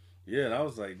time. Yeah, and I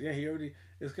was like, yeah,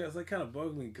 it's like kind of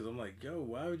bugged me because I'm like, yo,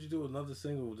 why would you do another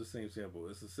single with the same sample?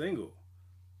 It's a single,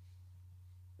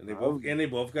 and they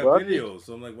both got videos.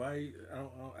 So I'm like, why?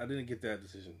 I didn't get that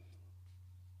decision.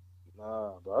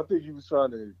 Nah, but I think he was trying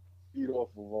to eat off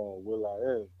of Will I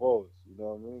Am Pause. You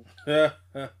know what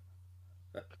I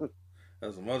mean?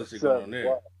 That's some other shit going on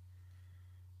there.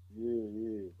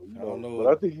 Yeah. But, I don't know.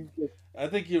 But I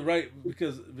think you're right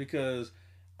because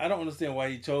I don't understand why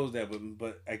he chose that,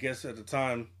 but I guess at the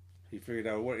time he figured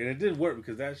out it worked, and it did work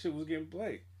because that shit was getting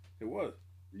played. It was.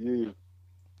 Yeah.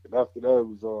 And after that, it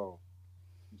was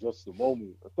Just a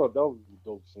Moment. I thought that was a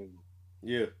dope single.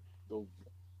 Yeah. Dope.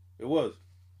 It was.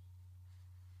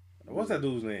 What's that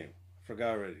dude's name? I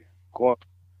forgot already. Quan.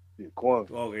 Yeah, Quan.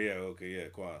 Okay,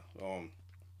 Quan.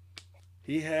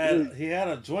 He had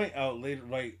a joint out later,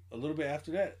 like a little bit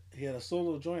after that. He had a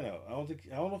solo joint out. I don't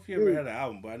know if he ever had an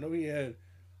album, but I know he had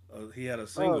a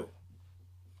single.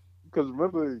 Because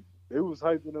remember, they was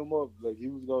hyping him up like he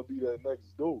was gonna be that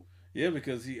next dude. Yeah,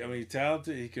 because he's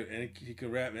talented. He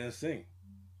could rap and sing.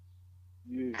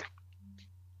 Yeah.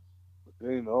 But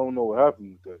then I don't know what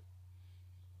happened with that.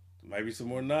 Might be some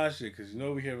more Nas shit because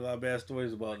we hear a lot of bad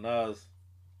stories about Nas.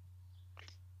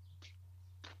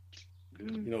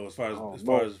 As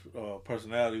far as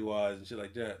personality wise and shit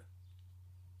like that.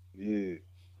 Yeah.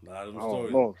 A lot of them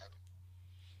stories. Know.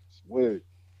 It's weird.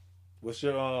 What's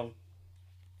your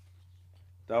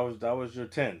That was your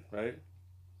 10, right?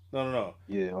 No.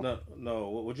 Yeah. No.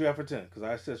 What you have for 10? Because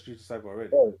I said Street Disciple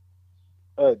already.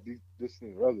 This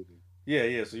thing relative.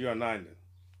 Yeah. So you're on 9 then.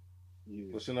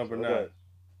 Yeah. What's your number 9?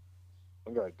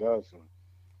 I got Godson.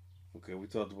 Okay, we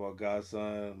talked about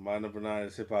Godson. My number 9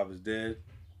 is Hip Hop is Dead.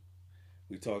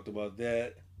 We talked about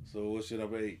that. So what's your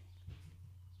number 8?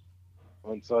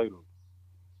 Untitled.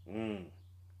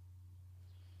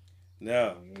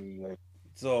 Now,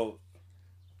 so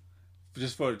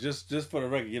just for the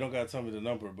record, you don't gotta tell me the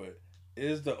number, but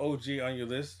is the OG on your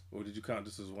list, or did you count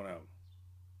this as one album?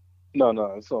 No,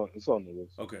 it's on the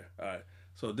list. Okay, all right.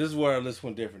 So this is where our list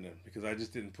went different then, because I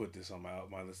just didn't put this on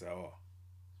my list at all.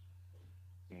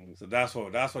 Mm-hmm. So that's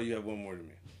why you have one more than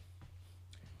me.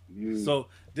 Yeah. So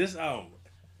this album,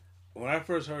 when I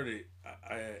first heard it,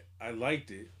 I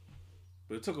liked it,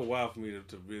 but it took a while for me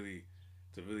to really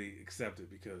accept it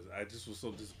because I just was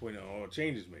so disappointed on all the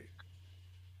changes made.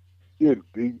 Yeah, the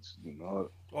beats and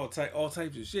all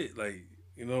types of shit,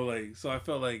 so I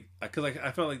felt like I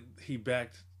felt like he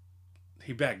backed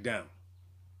down.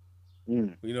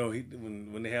 When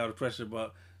they had all the pressure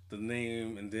about the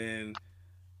name and then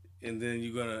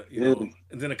you're gonna and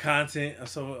then the content of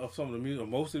some of the music, or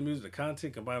most of the music, the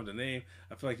content combined with the name,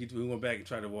 I feel like he went back and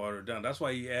tried to water it down. That's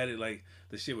why he added like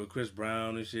the shit with Chris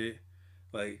Brown and shit.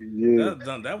 Like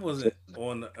that wasn't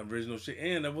on the original shit,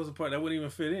 and that wasn't part that wouldn't even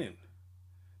fit in.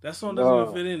 That song doesn't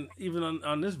even fit in even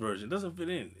on this version. It doesn't fit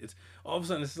in. It's all of a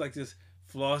sudden it's like this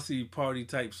flossy party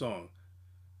type song.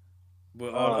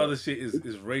 but all the other shit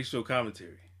is racial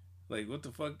commentary. Like, what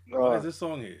the fuck? Why is this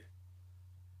song here?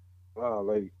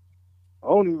 Like I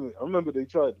don't even. I remember they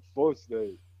tried to force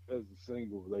that as a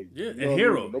single. Like, Yeah, you and know what I mean?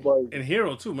 Hero, Nobody. and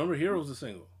Hero too. Remember, Hero's a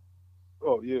single.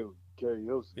 Oh yeah, Carrie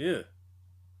Hilson. Yeah,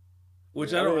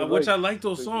 which Yeah, I don't. Which I like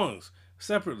those they- songs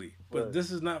separately, but Right.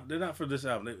 this is not. They're not for this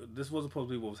album. This wasn't supposed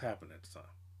to be what was happening at the time.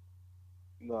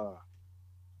 Nah.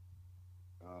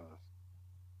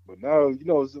 But now, you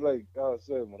know, it's like I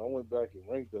said, when I went back and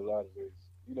ranked a lot of it,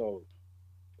 you know,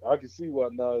 I can see why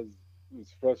Nas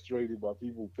was frustrated by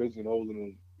people pigeonholing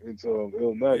him into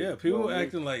Illmatic. Yeah, You people know were what I mean?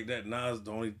 acting like that. Nas,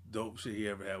 the only dope shit he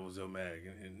ever had was Illmatic,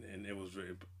 and it was,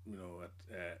 you know,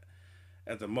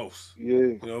 at the most. Yeah,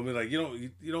 You know what I mean? Like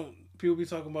you don't. People be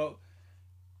talking about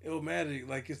Illmatic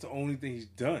like it's the only thing he's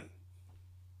done.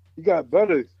 he got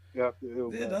better after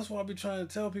Illmatic. Yeah, that's why I be trying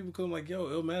to tell people because I'm like, yo,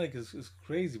 Illmatic is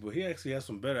crazy, but he actually has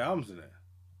some better albums than that.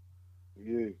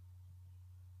 Yeah,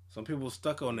 Some people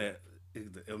stuck on that.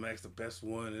 Illmatic's the best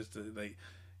one. It's the like,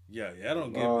 yeah. I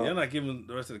don't give. You're not giving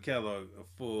the rest of the catalog a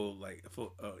full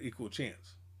equal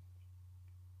chance.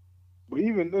 but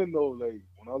even then though, like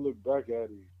when I look back at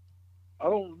it, I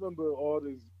don't remember all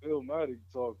this Illmatic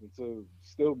talk until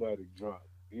Stillmatic dropped.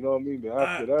 You know what I mean? But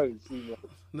after that, it seemed like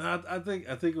No, I think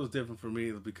it was different for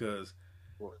me because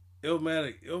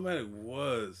Illmatic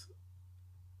was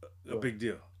a big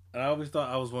deal, and I always thought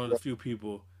I was one of the few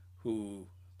people who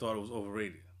thought it was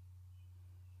overrated.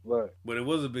 right. But it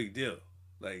was a big deal.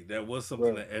 Like that was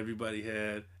something that everybody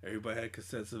had. Everybody had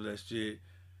cassettes of that shit.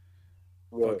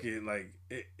 Right. Fucking like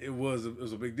it was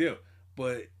a big deal.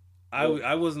 But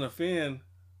I wasn't a fan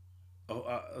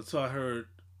until I heard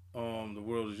The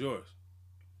World Is Yours.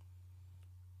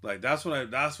 Like that's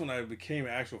when I became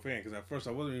an actual fan because at first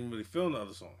I wasn't even really feeling the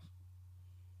other songs.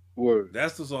 Word.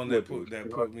 That's the song that put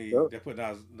me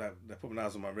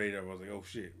Nas on my radar. I was like, oh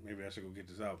shit, maybe I should go get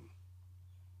this album.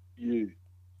 Yeah.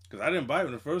 Because I didn't buy it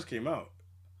when it first came out.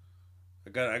 I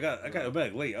got it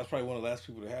back late. I was probably one of the last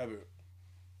people to have it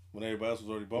when everybody else was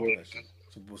already bumping that shit.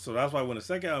 So that's why when the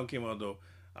second album came out though,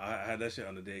 I had that shit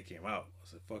on the day it came out. I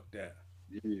said, fuck that.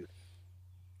 Yeah.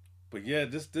 But yeah,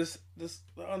 this the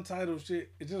Untitled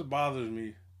shit, it just bothers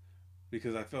me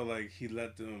because I felt like he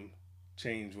let them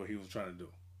change what he was trying to do.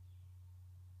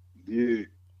 Yeah.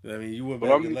 I mean, you went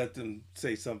back and let them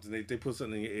say something. They put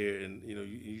something in your ear, and you know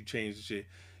you change the shit.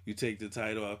 You take the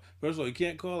title off. First of all, you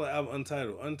can't call the album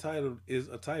Untitled. Untitled is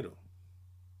a title.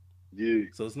 Yeah.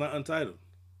 So it's not Untitled.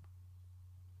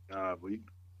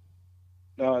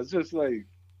 It's just like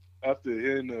after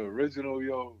hearing the original,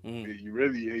 you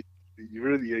really hate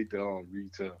the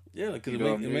retail. Yeah, because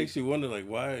it makes you wonder, like,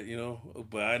 why, you know.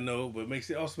 But I know, but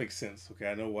it also makes sense. Okay,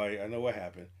 I know why. I know what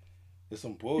happened. There's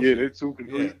some bullshit. Yeah, they're too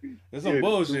complete. Yeah. There's some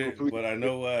bullshit, but I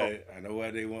know why. I know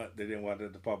why they didn't want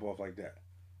that to pop off like that.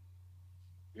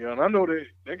 Yeah, and I know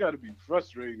they got to be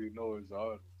frustrated knowing it's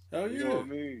artists. Oh yeah, you know what I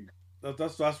mean.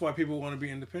 That's why people want to be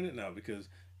independent now because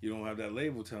you don't have that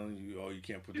label telling you, oh, you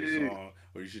can't put this song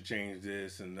or you should change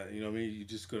this and that. You know what I mean? You're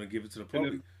just gonna give it to the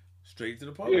public, straight to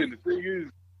the public. Yeah, and the thing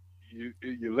is,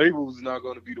 your label's not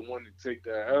gonna be the one to take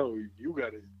that L. You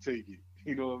got to take it.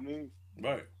 You know what I mean?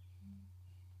 Right.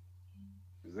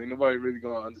 Because ain't nobody really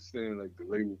gonna understand like the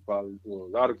label policy. Well,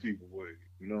 a lot of people would.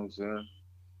 You know what I'm saying?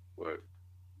 But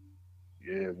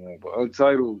yeah, man. But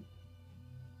Untitled.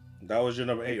 That was your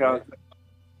number 8, right?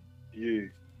 Yeah.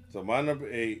 So my number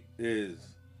 8 is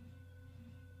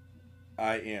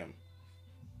I Am.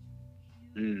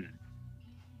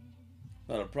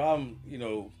 Now the problem, you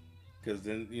know, because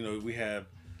then you know we have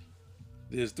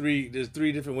there's three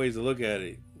different ways to look at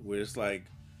it. Where it's like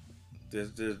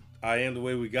there's I Am the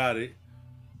Way We Got It,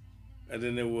 and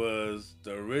then there was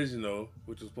the original,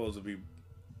 which was supposed to be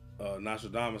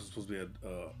Nostradamus, was supposed to be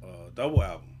a double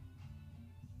album.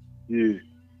 Yeah.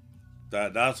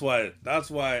 That's why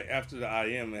after the I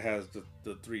Am it has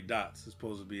the 3 dots. It's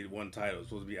supposed to be one title. It's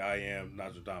supposed to be I Am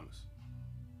Nostradamus.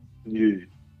 Yeah.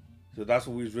 So that's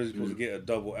what we was really supposed to get, a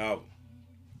double album.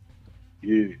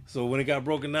 Yeah. So when it got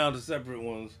broken down to separate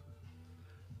ones,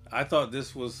 I thought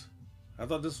this was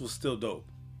still dope.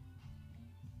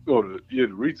 Oh, the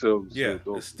retail was still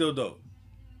dope. It's still dope.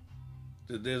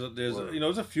 There's you know,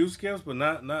 there's a few skips, but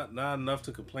not enough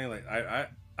to complain. Like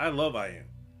I love I Am.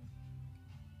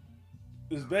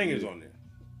 There's bangers on there.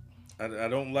 I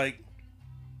don't like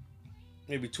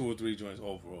maybe 2 or 3 joints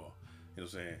overall. You know what I'm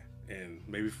saying? And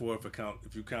maybe 4 if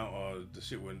you count the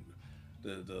shit when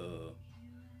the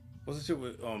what's the shit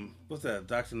with what's that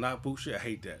Dr. Knock Boot shit? I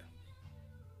hate that.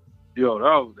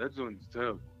 Yo, that joint's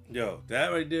terrible. Yo,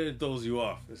 that right there throws you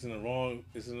off. It's on the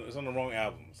wrong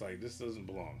album. It's like this doesn't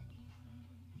belong.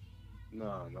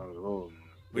 Nah, not at all, man.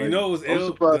 But you Like, know it was I'm ill.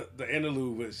 surprised. The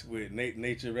interlude with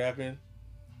Nature rapping.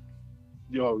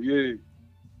 Yo, yeah,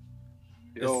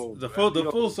 It's yo, the full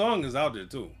yo, song is out there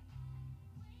too.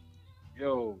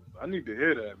 yo. I need to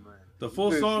hear that, man. The It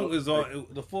full did song so is like, on.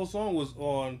 The full song was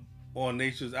on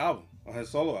Nature's album, on his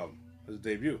solo album, his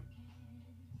debut.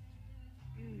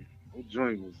 what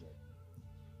joint was that?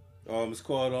 It's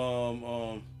called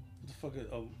what the fuck?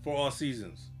 For All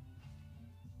Seasons.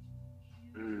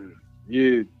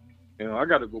 Yeah, I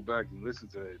got to go back and listen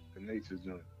to that, the Nature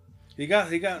joint. He got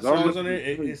 'Cause I songs on there.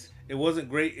 remember, It wasn't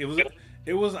great.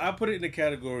 It was. I put it in the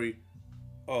category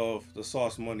of the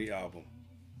Sauce Money album.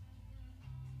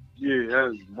 yeah, it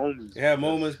has moments. It had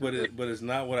moments, but it's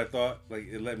not what I thought. Like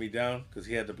it let me down because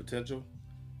he had the potential.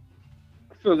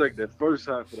 I feel like that first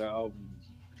half of that album was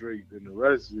Drake, and the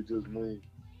rest it just went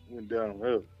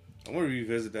downhill. I want to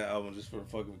revisit that album just for the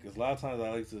fuck of it because a lot of times I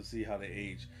like to see how they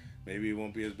age. Maybe it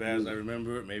won't be as bad as I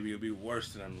remember it. Maybe it'll be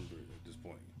worse than I remember it at this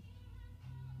point.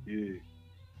 Yeah,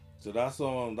 So that's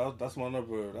my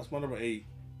number. That's my number 8.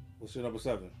 What's your number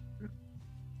 7?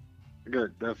 I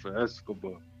got that for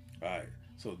Escobar. All right.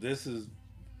 So this is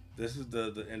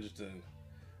the interesting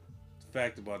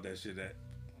fact about that shit that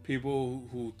people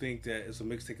who think that it's a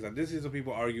mixtape. Because this is what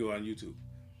people argue on YouTube.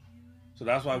 So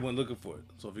that's why I went looking for it.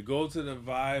 So if you go to the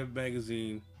Vibe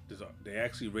magazine, they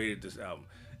actually rated this album.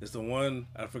 It's the one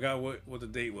I forgot what the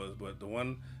date was, but the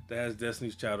one that has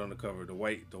Destiny's Child on the cover, the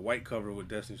white cover with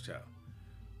Destiny's Child.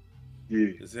 Yeah,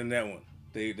 It's in that one.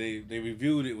 They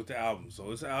reviewed it with the album,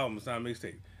 so it's an album. It's not a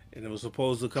mixtape, and it was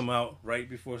supposed to come out right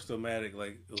before Stillmatic.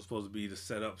 Like it was supposed to be to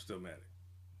set up Stillmatic,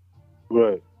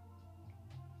 right.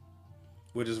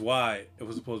 which is why it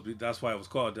was supposed to be. That's why it was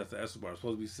called Death of Escobar. It was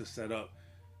supposed to be to set up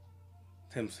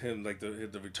him like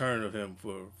the return of him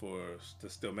for the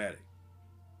Stillmatic.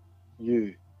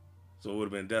 Yeah, So it would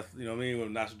have been Death. You know what I mean?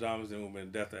 With Nostradamus, then it would have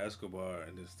been Death of Escobar,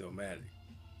 and then Stillmatic.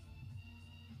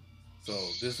 So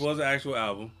this was an actual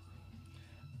album.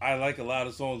 I like a lot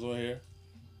of songs on here.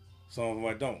 Some of them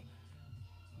I don't.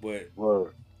 But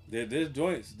word. there's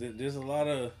joints. There's a lot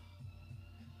of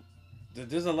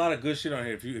good shit on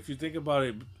here. If you think about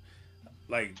it,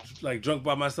 like Drunk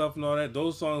by Myself and all that,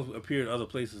 those songs appeared other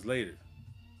places later.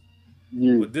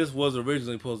 Yeah, But this was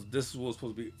originally supposed. This was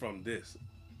supposed to be from this.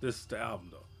 This is the album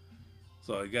though.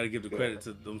 So you got to give the credit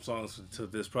to them songs to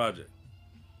this project.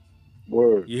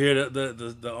 word. You hear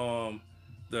the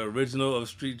original of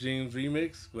Street Dreams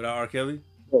remix without R. Kelly?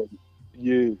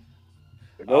 Yeah,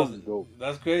 that was dope.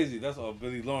 That's crazy. That's all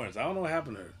Billy Lawrence. I don't know what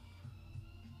happened to her.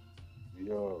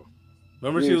 Yo,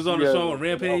 Remember Yeah, she was on she the had song a- with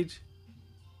Rampage?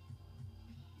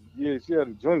 yeah, she had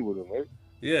a joint with him, right?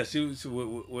 Yeah, she was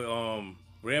with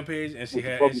Rampage, and she With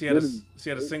the had Public Enemy,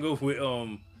 a single with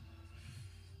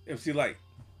MC Light.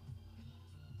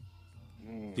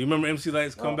 Do you remember MC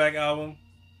Light's comeback album?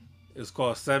 It's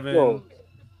called Seven. Yo,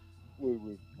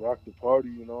 with Rock the Party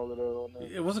and all of that on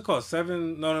there. It wasn't called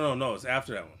Seven. No. It's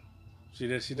after that one. She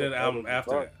did an album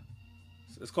after that.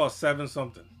 It's called Seven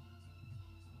something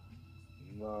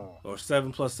Nah. or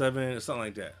 7+7 or something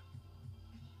like that.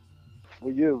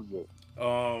 What year was it?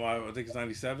 I think it's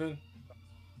 97.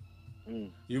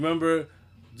 Mm. You remember?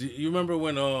 Do you remember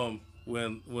when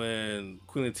Queen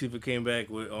Latifah came back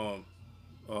with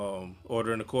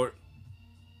Order in the Court?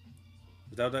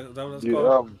 Is that what that's Yeah,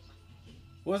 called?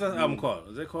 What's that album called?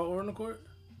 Is it called Order in the Court?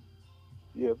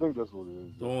 yeah, I think that's what it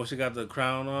is. The one where she got the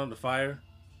crown on, the fire?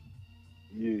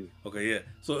 Yeah. Okay, yeah.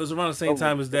 So it was around the same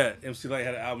time as that. MC Light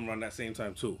had an album around that same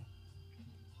time too.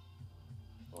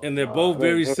 And they're both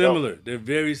very similar. They're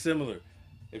very similar.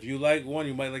 If you like one,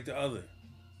 you might like the other.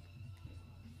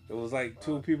 It was like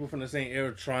two people from the same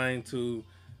era trying to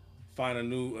find a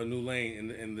new lane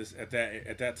in this at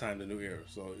that time, the new era.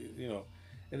 So you know,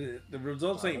 and the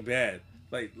results ain't bad.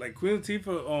 Like Queen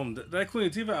Latifah, that Queen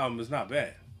Latifah album is not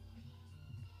bad.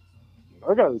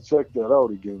 I gotta check that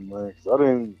out again, man. 'Cause I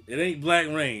didn't. It ain't Black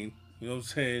Rain, you know what I'm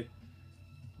saying?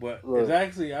 But Right. it's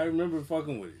actually, I remember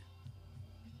fucking with it.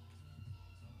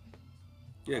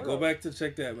 Yeah, go back to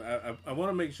check that. I want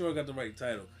to make sure I got the right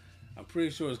title. I'm pretty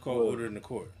sure it's called Order in the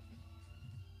Court.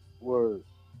 Word.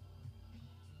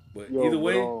 But Yo, either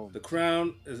way, the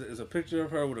crown is a picture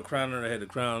of her with a crown on her head. The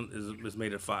crown is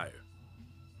made of fire.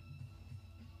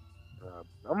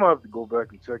 I'm gonna have to go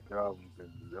back and check the album. 'Cause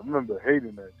I remember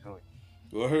hating that joint.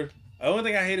 Word. The only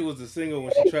thing I hated was the single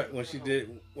when she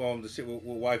did the shit with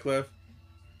Wyclef.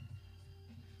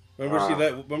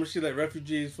 Remember she let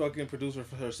Refugees fucking produce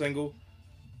her single.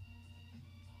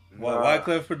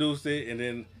 Wyclef produced it, and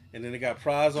then they got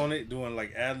Praz on it doing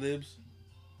like ad libs.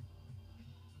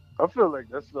 I feel like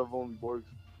that stuff only works.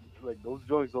 Like those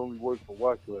joints only work for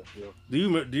Wyclef, yo. Do you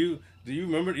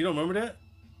remember? You don't remember that?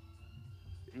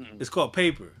 Mm-mm. It's called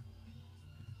Paper.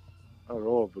 I don't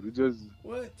know, but it just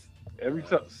What? every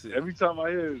time Shit. every time I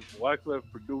hear Wyclef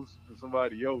produce for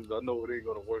somebody else, I know it ain't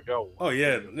gonna work out Oh for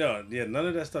yeah, him. no, yeah. None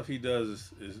of that stuff he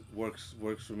does is works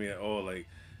for me at all. Like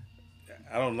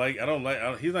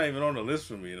he's not even on the list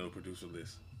for me, producer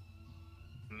list.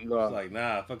 It's Nah, like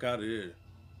nah, fuck out of here.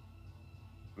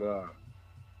 nah.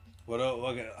 What else?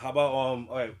 Okay, how about all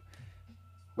right,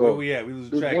 where Oh, we at? We lose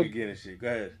there's track one. again and shit. Go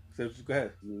ahead. Go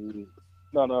ahead.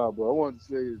 No, no, but I wanted to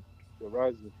say the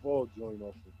Rise and Fall joint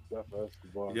off of Death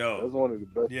Escobar. Yo, That's one of the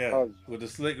best yeah, songs. with the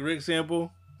Slick Rick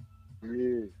sample.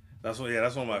 Yeah, That's one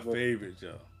of my that- favorites,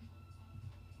 yo.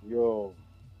 yo,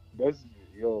 that's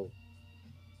yo.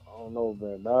 I don't know,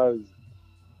 man. Nas,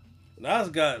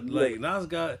 yeah, Nas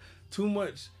got too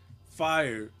much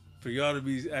fire for y'all to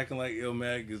be acting like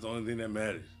Illmatic is the only thing that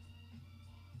matters.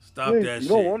 Stop yeah. that You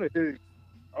don't shit. want to hear.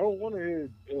 I don't want to hear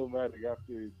Illmatic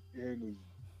after hearing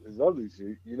his other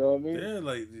shit. You know what I mean? Yeah,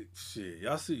 like shit.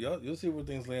 You'll see where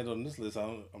things land on this list.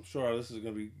 I'm sure our list is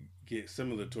gonna get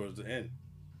similar towards the end.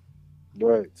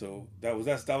 Right. So that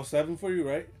was 7 for you,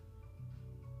 right?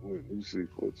 Wait, let me see.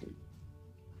 14.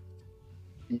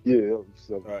 Yeah, that was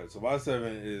 7. All right. So my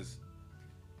 7 is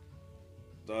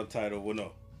the untitled. Well,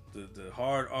 no, the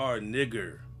hard R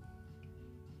nigger.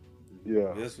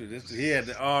 Yeah. This he had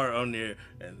the R on there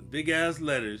and big ass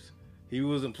letters. He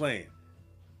wasn't playing.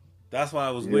 That's why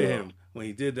I was with him when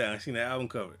he did that. I seen that album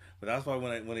cover. But that's why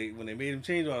when they made him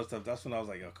change all that stuff, that's when I was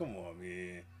like, "Yo, come on,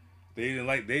 man." They didn't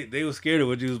like they were scared of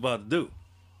what he was about to do.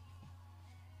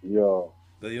 Yo.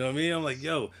 You know what I mean? I'm like,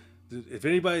 yo, if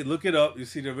anybody look it up, you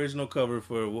see the original cover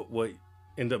for what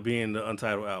ended up being the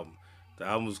untitled album. The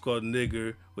album was called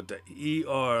Nigger with the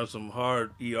ER, some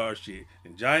hard ER shit,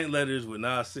 and giant letters with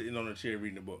Nas sitting on a chair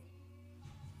reading a book.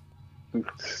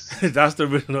 That's the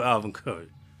original album cover.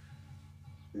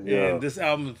 Yeah. And this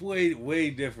album is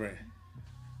way different.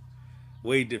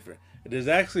 Way different. There was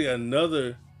actually an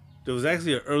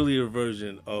earlier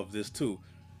version of this too,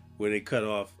 where they cut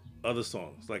off other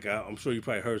songs. Like I'm sure you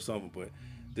probably heard some, but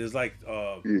there's like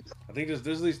I think there's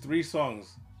at least 3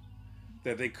 songs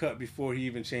that they cut before he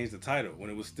even changed the title when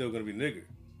it was still gonna be Nigger.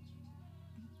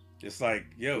 It's like,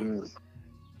 yo,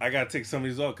 I gotta take some of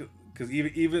these off because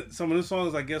even some of the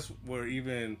songs I guess were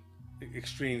even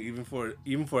extreme even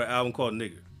for an album called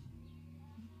Nigger.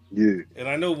 Yeah. And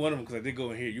I know one of them because I did go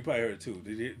in here. You probably heard it too.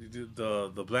 Did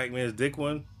the Black Man's Dick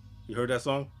one? You heard that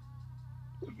song?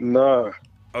 Nah.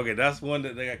 Okay, that's one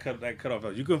that they got cut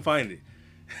off. You can find it.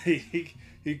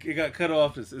 he got cut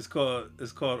off. It's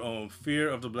called Fear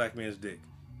of the Black Man's Dick.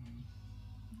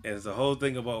 And it's a whole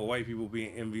thing about white people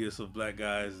being envious of black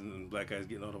guys and black guys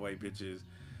getting all the white bitches.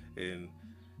 And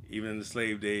even in the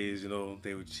slave days,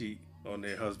 they would cheat on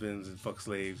their husbands and fuck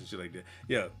slaves and shit like that.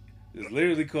 Yeah. It's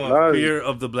literally called Fear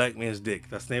of the Black Man's Dick.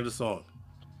 That's the name of the song.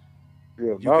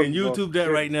 Yeah, you can YouTube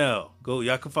that right now.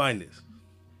 Y'all can find this.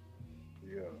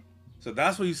 Yeah. So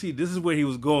that's what you see. This is where he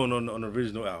was going on the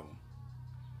original album.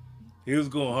 He was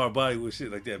going hard body with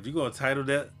shit like that. If you're going to title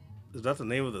that, if that's the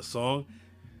name of the song,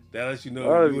 that lets you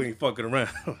know you ain't fucking around.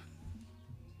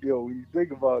 Yo, when you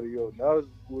think about it, Nas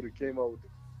would have came out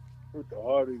with the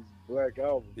hardest black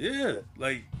album. Yeah,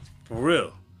 like for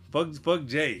real. Fuck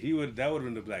Jay. That would have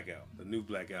been the black album, the new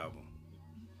black album.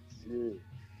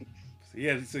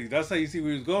 Yeah. So that's how you see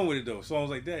where he was going with it though. Songs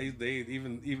like that,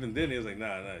 even then, he was like,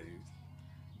 nah,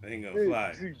 they ain't gonna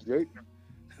fly. See, Jay,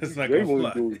 it's not gonna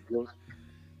fly.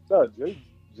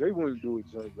 Jay wouldn't do it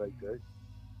just like that.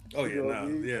 Oh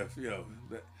yeah,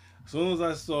 as soon as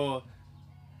I saw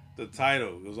the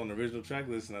title, it was on the original track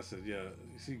list, and I said, "Yeah,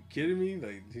 is he kidding me?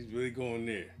 Like he's really going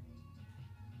there."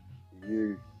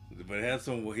 Yeah. But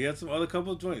he had some other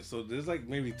couple of joints. So there's like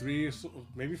maybe 3 or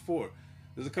maybe 4.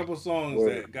 There's a couple of songs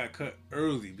that got cut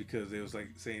early because they was like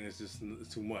saying it's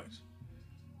too much.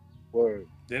 Word.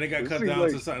 Then it got cut down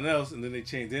to something else, and then they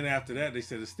changed. Then after that, they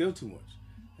said it's still too much,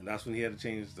 and that's when he had to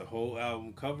change the whole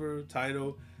album cover,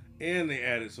 title, and they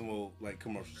added some old like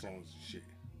commercial songs and shit.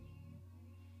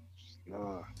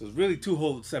 Nah. So it's really 2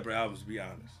 whole separate albums, to be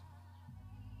honest.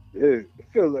 Yeah, I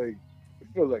feel like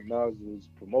Nas was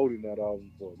promoting that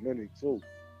album for a minute too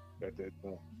at that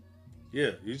time.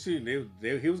 Yeah, you see,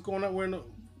 he was going out wearing the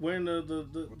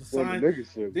sign. The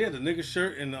nigga shirt. Yeah, the nigga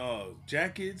shirt and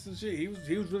jackets and shit. He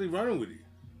was really running with it.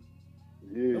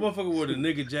 Yeah. That motherfucker wore the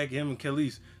nigga jacket, him and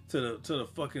Khalees to the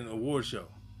fucking award show.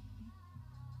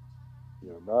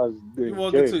 Yeah, Nas you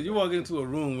walk into a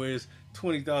room where it's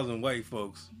 20,000 white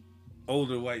folks,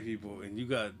 older white people, and you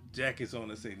got jackets on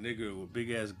that say nigger with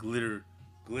big ass glitter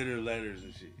letters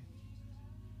and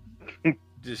shit.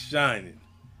 Just shining.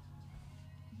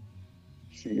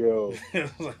 Yo. I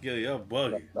was like, yo, y'all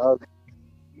bugging.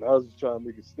 Nas was trying to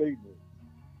make a statement.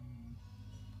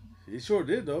 He sure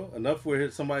did though. Enough where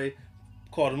somebody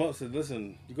called him up and said,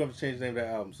 "Listen, you're gonna have to change the name of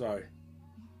that album. Sorry."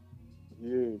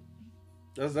 Yeah.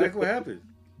 That's exactly what happened.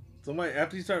 Somebody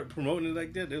after he started promoting it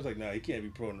like that, they was like, "Nah, he can't be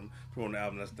promoting the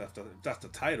album. That's the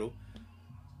title."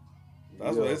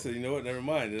 That's what they said. You know what? Never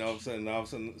mind. And all of a sudden,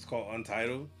 it's called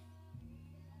Untitled.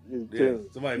 Yeah,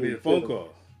 somebody made a phone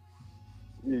call.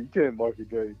 Yeah, you can't market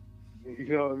that. You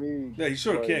know what I mean? Yeah, you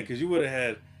sure can't, because you would have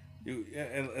had,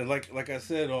 and like I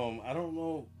said, I don't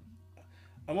know.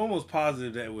 I'm almost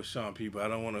positive that it was Sean P, but I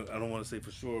don't want to say for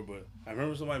sure. But I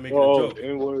remember somebody making a joke. The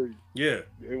N-word. Yeah.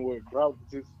 The N-word crowd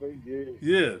participate. Yeah.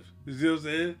 Yeah. You see what I'm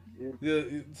saying? Yeah.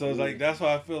 So it's like, that's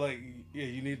why I feel like, yeah,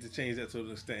 you need to change that to an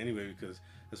extent anyway, because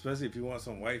especially if you want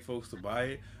some white folks to buy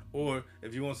it, or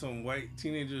if you want some white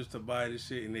teenagers to buy this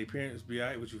shit and their parents be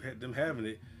alright with them having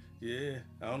it, yeah,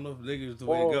 I don't know if niggas the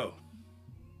way to go.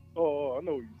 Oh, I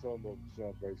know what you're talking about with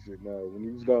Sean Price shit now. When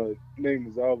he was gonna name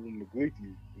his album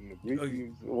Negliti,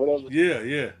 whatever.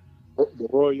 Yeah. The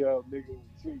Royale nigga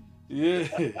with cheese. Yeah.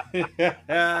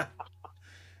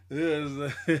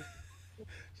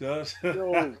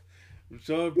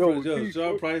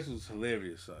 Sean Price was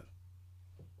hilarious, son.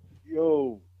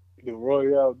 Yo, the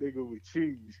Royale nigga with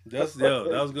cheese. That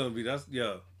was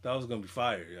gonna be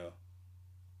fire, yo.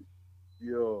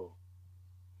 Yo.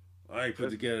 I put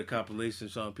together a compilation,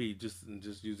 Sean P, just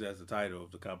use it as the title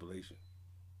of the compilation.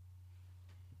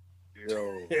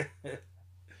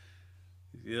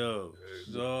 Yo,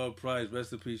 Sean Price,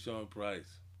 rest in peace, Sean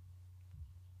Price.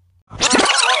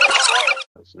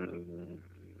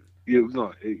 Yeah, it was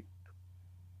on 8.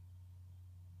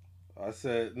 I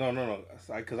said no, because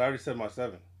I already said my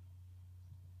 7.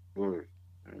 Right.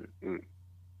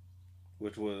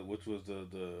 Which was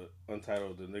the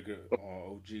Untitled, the nigga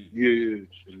OG. Yeah.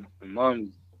 And mine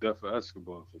was Death for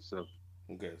Escobar for 7.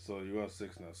 Okay, so you're on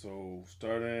 6 now. So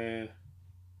starting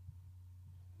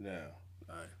now.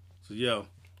 All right. So yo,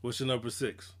 what's your number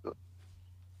 6?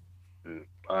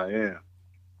 I Am.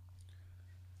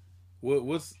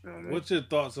 What's your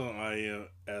thoughts on I Am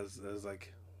as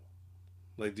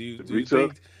like do you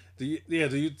think do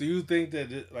you think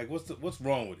that what's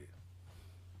wrong with it?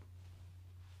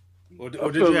 Or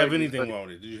did you have anything wrong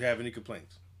with it? Did you have any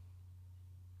complaints?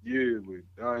 Yeah, with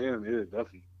I Am, yeah,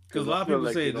 definitely. Because a lot of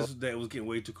people say that it was getting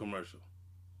way too commercial.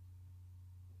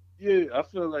 Yeah, I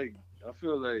feel like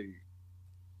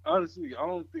honestly, I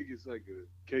don't think it's like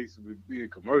a case of it being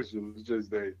commercial. It's just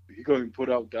that he couldn't put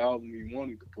out the album he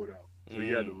wanted to put out, so he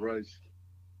had to rush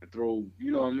and throw.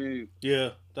 You know what I mean? Yeah,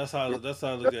 that's how I look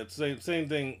at it. Same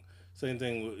thing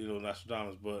with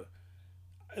Nostradamus, but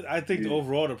I think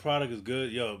overall the product is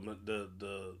good. Yo,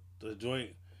 the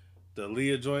joint, the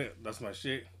Leah joint, that's my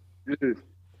shit.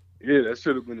 Yeah, that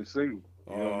should have been a single.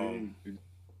 You know what I mean?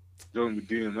 Joint with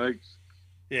DMX.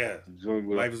 Yeah,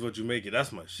 Life Is What You Make It.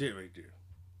 That's my shit right there.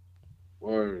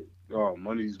 Word. Oh,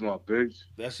 Money's My Bitch.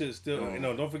 That shit still.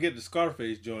 Don't forget the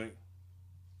Scarface joint.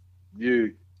 Yeah.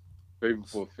 Favor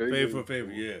for Favor. Favor for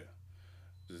Favor. Yeah.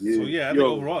 So yeah, I think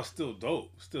overall still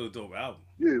dope. Still a dope album.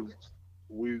 Yeah.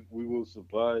 We Will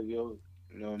Survive, yo.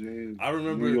 You know what I mean? I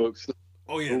remember New York State.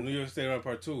 Oh yeah, New York State Run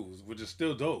Part 2, which is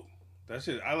still dope. That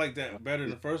shit, I like that better than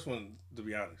the first one, to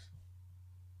be honest.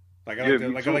 I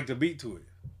like the beat to it.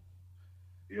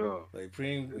 Yeah. Like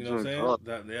Preem, you know what I'm saying?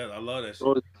 I love that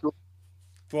shit.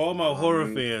 For all my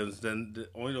horror fans, then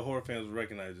only the horror fans will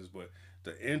recognize this, but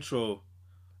the intro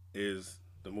is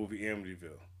the movie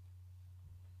Amityville.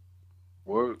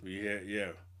 What? We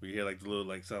hear like the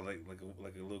little sound like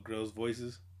a little girl's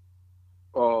voices.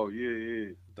 Oh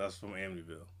yeah. That's from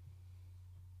Amityville.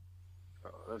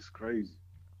 Oh, that's crazy.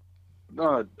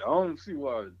 Nah, I don't see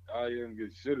why I Am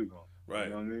gets shitted on. Right. You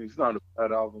know what I mean? It's not a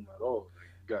bad album at all. Like,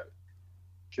 you got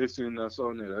Kissing that's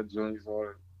on there. That joint's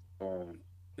hard.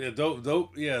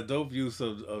 Dope use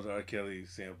of the R. Kelly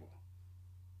sample.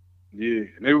 Yeah,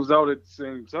 and it was out at the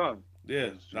same time.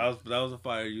 Yeah, that was a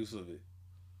fire use of it.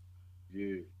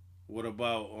 Yeah. What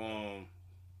about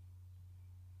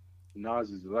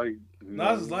Nas's Like?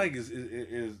 Nas's Like is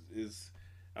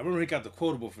I remember he got the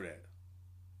quotable for that.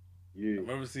 Yeah. I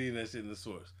remember seeing that shit in the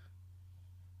source.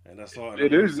 And I saw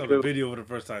the video for the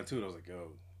first time too, and I was like,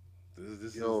 yo,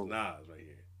 this is Nas right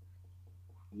here.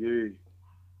 Yeah.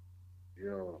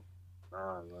 Yo.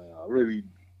 Nah, man.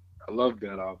 I love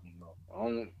that album though.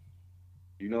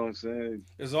 You know what I'm saying?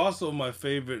 It's also my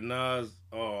favorite Nas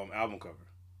album cover.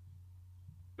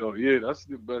 Oh yeah, that's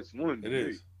the best one. It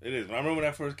is. I remember when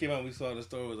that first came out, we saw it in the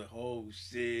store. It was like, oh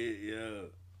shit, yeah.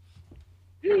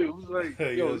 Yeah, it was like,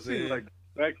 it seemed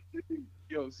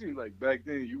like back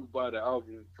then you would buy the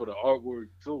album for the artwork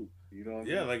too. You know what I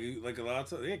Yeah, mean? like a lot of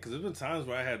times. Yeah, because there's been times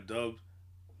where I had dubbed.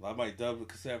 I might dub a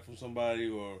cassette from somebody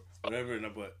or whatever,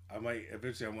 but I might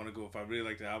eventually I want to go if I really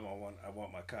like the album. I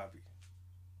want my copy.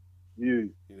 Yeah,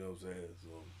 You know what I'm saying?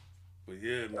 So, but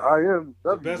yeah, I man, am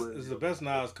it's the best. everywhere, It's the yo. best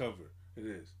Nas cover. It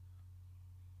is.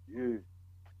 Yeah.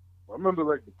 I remember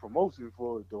like the promotion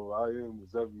for it though. I am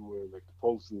was everywhere, like the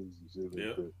posters and shit like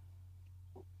Yep. that.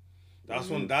 You know That's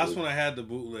what I when mean? that's So, when I had the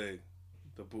bootleg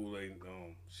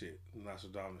shit,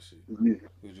 Nostradamus shit, yeah,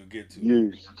 which we'll get to.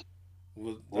 yeah,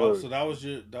 So word, that was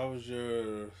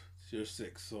your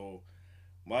six. So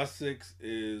my six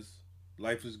is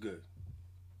Life is Good.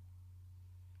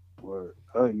 word.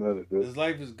 I ain't mad at that. This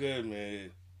Life is Good,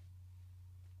 man.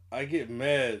 I get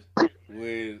mad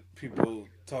when people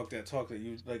talk that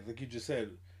you like you just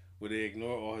said, where they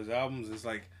ignore all his albums. It's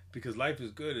like because Life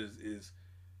is Good is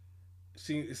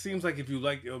it seems like if you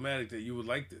like Illmatic that you would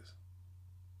like this.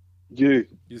 Yeah,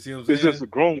 You see what I'm it's just saying? a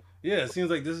grown Yeah, it seems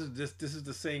like this is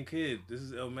the same kid. This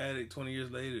is Illmatic 20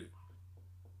 years later.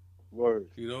 word.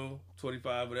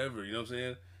 25, whatever. You know what I'm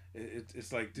saying?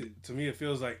 It's like to me, it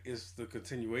feels like it's the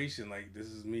continuation. Like this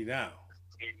is me now,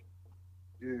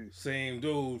 Yeah, same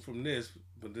dude from this,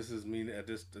 but this is me at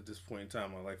this point in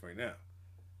time in my life right now.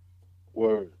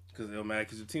 word. Because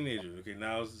Illmatic is a teenager. Okay,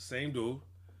 now it's the same dude,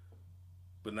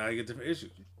 but now you get different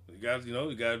issues. You got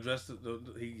to address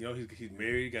he's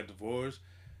married, he got divorced.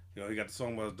 He got the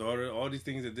song about his daughter. All these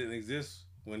things that didn't exist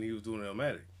when he was doing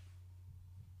Illmatic.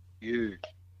 Yeah,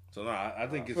 So no, I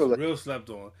think I it's feel like real slept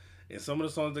on. And some of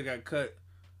the songs that got cut,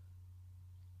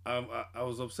 I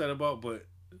was upset about, but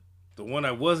the one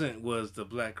I wasn't was the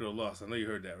Black Girl Lost. I know you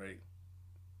heard that, right?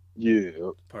 yeah,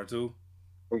 Part two.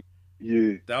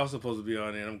 yeah. That was supposed to be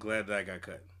on there, and I'm glad that got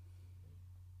cut.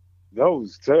 That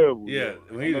was terrible, Yeah, yo.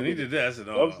 when I he remember did that, I said,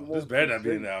 that was "Oh, the this one better you not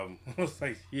be in sing. the album." I was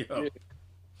like, "Yo, Yeah,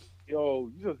 yo,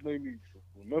 you just made me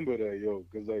remember that, yo,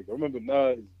 because like I remember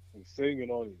Nas was singing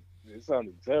on it. It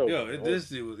sounded terrible, yo, yo. this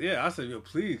shit was yeah." I said, "Yo,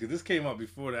 please," because this came out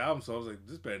before the album, so I was like,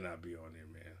 "This better not be on there,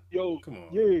 man. Yo, Come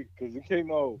on." yeah, because it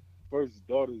came out first.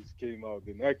 Daughters came out,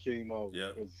 then that came out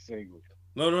Yeah. as a single.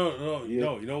 No, no, no, Yeah,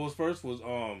 no. You know what was first was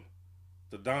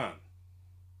the Don.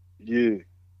 yeah,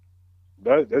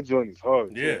 that joint is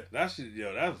hard Yeah, too. that shit,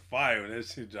 yo, that was fire when that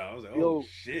shit dropped. I was like, "Oh Yo,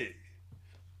 shit."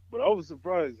 but I was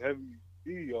surprised Heavy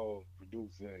D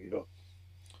produced that, yo.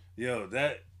 Yo,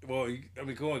 I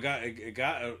mean, come on, it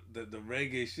got the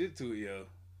reggae shit to it, yo.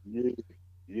 Yeah,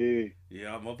 yeah,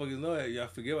 Yeah, motherfuckers know that. Y'all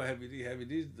forget about Heavy D. Heavy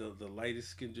D's the lightest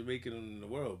skinned Jamaican in the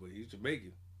world, but he's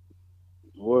Jamaican.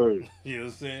 word, You know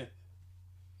what I'm saying?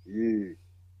 yeah.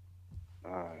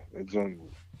 That joint,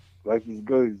 Life is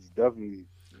Good is definitely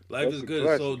Life is that's a Good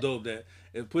is so classic. dope that,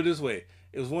 if put it this way,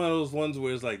 it was one of those ones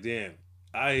where it's like, damn,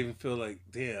 I even feel like,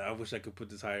 damn, I wish I could put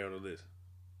this higher on the list.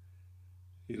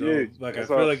 Yeah, Like I that's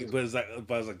how feel I like, feel. but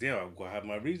I was like, damn, I'm gonna have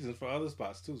my reasons for other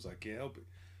spots too, so I can't help it.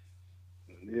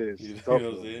 Yeah, it's You a know tough what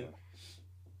I'm one, saying? man.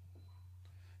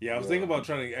 Yeah, I was thinking Yeah, about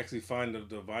trying to actually find the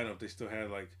vinyl if they still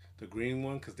had like the green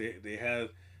one because they had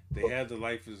the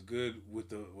Life is Good with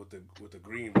the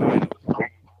green vinyl.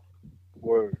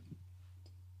 word.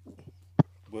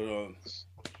 But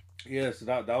yeah, so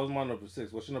that was my number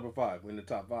six. What's your number five? We're in the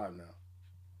top five now.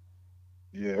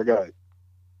 Yeah, I got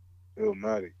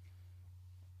Illmatic.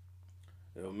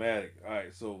 Illmatic. All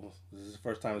right, so this is the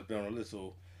first time it's been on the list.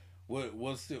 So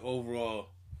what's the overall?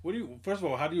 What do you first of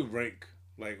all? How do you rank?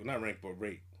 Like not rank, but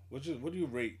rate. What do you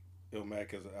rate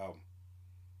Illmatic as an album?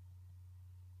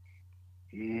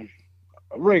 Mm,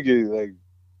 I rank it like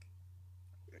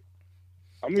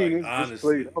I mean Like it's just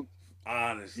played honestly, up.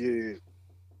 honestly, Yeah,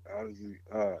 honestly,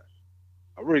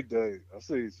 I rate that. I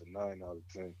say it's a 9 out of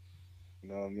 10. You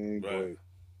know what I mean? right,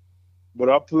 But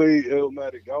I played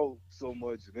Illmatic out so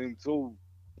much, and then too,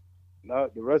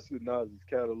 not the rest of Nas's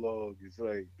catalog is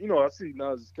like I see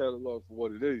Nas's catalog for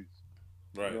what it is.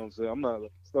 You know right, what I'm saying? I'm not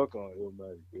like, stuck on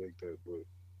Illmatic like that,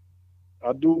 but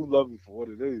I do love it for what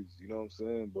it is. You know what I'm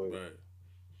saying? But right.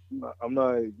 I'm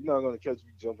not. You're not gonna catch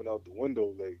me jumping out the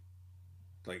window like.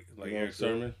 Like You know what I'm Eric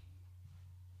saying? Sermon.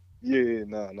 Yeah,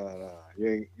 nah.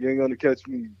 You ain't gonna catch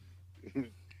me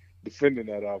defending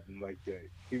that album like that.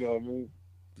 You know what I mean?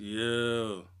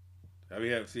 Yeah,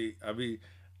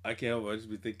 I can't help. I just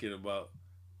be thinking about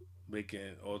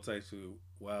making all types of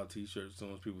wild T-shirts. So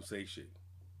much people say shit.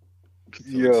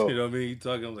 So you Yo, know what I mean? You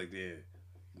talking? I'm like, yeah.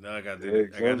 Now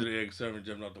Eric I got to Sermon. do the Eric Sermon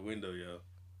jumping out the window, yo.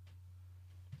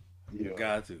 I Yo.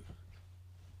 got to.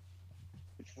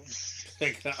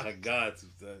 I got to,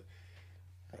 son.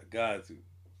 I got to.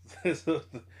 So,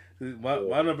 my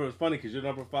Yeah. number is funny because your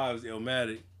number five is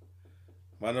Illmatic.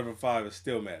 My number five is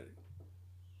Stillmatic.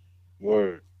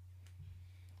 Word.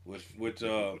 Which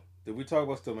Did we talk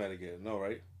about Stillmatic yet? No,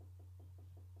 right?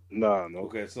 Nah, no.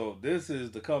 Okay, so this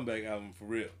is the comeback album for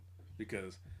real,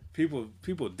 because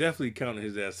people definitely counted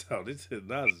his ass out. They said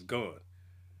Nas is gone.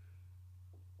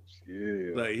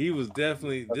 Yeah. Like he was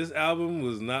definitely, this album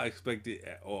was not expected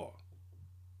at all.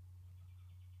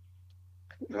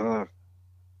 Nah.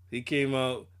 He came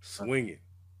out swinging.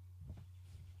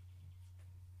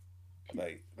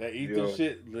 Like that ether Yeah.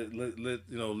 shit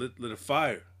lit a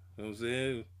fire. You know what I'm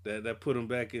saying? That put him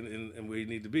back in where he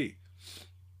need to be.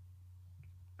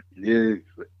 Yeah.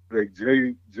 Like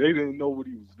Jay didn't know what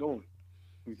he was doing.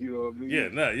 You know what I Yeah,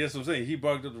 mean? nah, yes, I'm saying he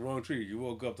barked up the wrong tree. You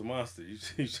woke up the monster. You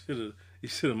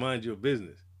should have mind your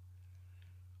business.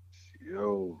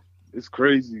 Yo, it's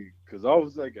crazy because I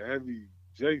was like a heavy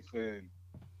Jay fan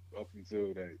up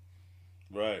until that.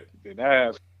 Right. Then I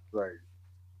have like,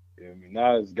 yeah, I mean,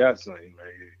 Nas got something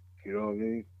right here. You know what I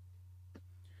mean?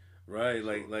 Right. So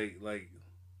Like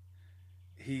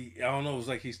he, I don't know. It was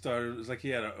like he started. It's like he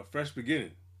had a fresh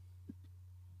beginning.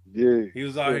 yeah, He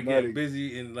was out here getting Stillmatic.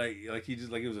 busy and like he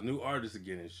just like he was a new artist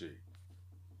again and shit.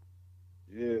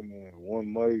 Yeah, man.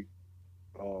 One mic.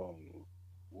 Um,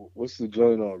 what's the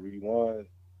joint on Rewind?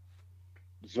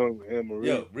 The joint with Anne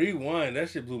Yo, Marie. rewind. That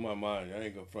shit blew my mind. I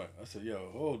ain't gonna front. I said, yo,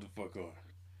 hold the fuck on.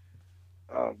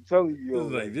 I'm telling you, This yo,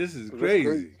 is like like, this is 'cause that's crazy,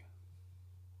 crazy.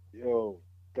 yo.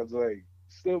 Cause like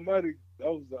Stillmatic,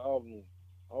 that was the album.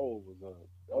 How old was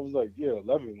I? I was like, yeah,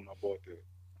 11 when I bought that.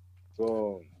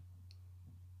 So,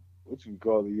 what you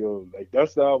call it, yo? Like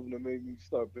that's the album that made me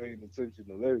start paying attention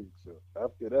to lyrics. So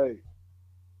after that,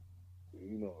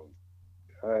 you know,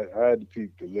 I had to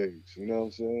peep the lyrics. You know what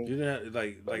I'm saying? You know,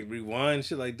 like Like rewind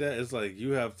shit like that. It's like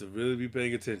you have to really be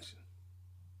paying attention.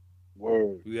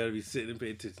 word. You got to be sitting and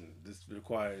paying attention. This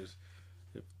requires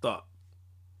thought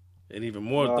and even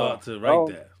more Nah, thought to write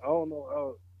that. I don't know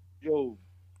how, yo.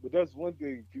 But that's one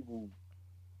thing people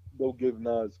don't give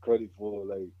Nas credit for.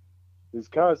 Like his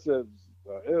concepts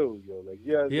are ill, yo. Like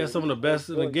he has He has at some of the least one best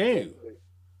in the joint that, game. like,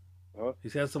 huh?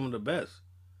 He's had some of the best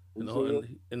What you say, yo?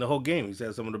 in the whole game. He's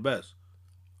had some of the best.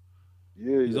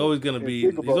 Yeah, He's yo. always gonna And think be.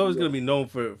 He's about it, always gonna yo. be known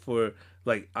for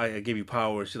like I gave you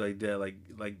power and shit like that. Like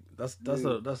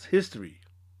Yeah, that's history.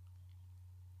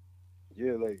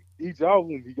 yeah. Like each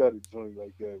album, he got a joint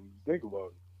like that. When you think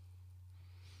about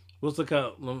What's the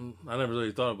kind? I never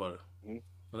really thought about it. it. Hmm?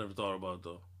 I never thought about it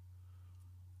though.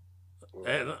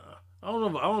 And Uh, I don't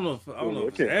know I if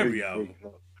it's can't hear every you album. breaking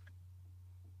up.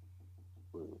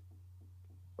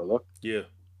 Hello? Yeah,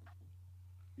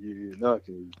 Yeah, now I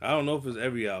can hear you. I don't know if it's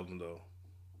every album though.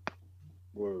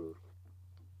 Word.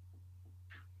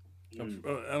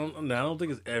 Mm. I don't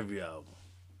think it's every album.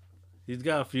 He's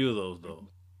got a few of those though.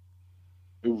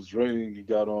 It was raining. He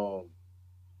got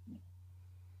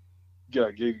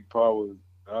Gig Power.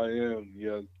 I am. He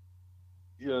has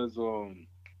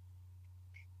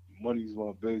Money's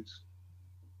My Bitch.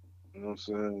 You know what I'm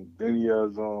saying? Then he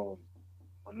has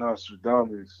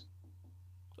Nostradamus.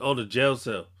 Oh, the jail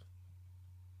cell,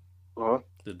 Huh?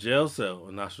 the jail cell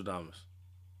of Nostradamus.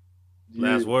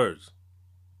 Yeah. Last words,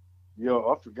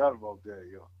 Yo, I forgot about that,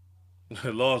 yo.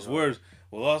 lost Yo. words.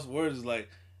 Well, lost words is like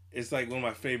it's like one of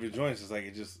my favorite joints. It's like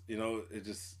it's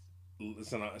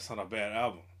not a bad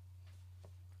album.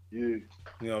 Yeah.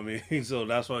 You know what I mean? So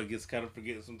that's why it gets kind of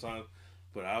forgetting sometimes.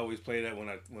 But I always play that when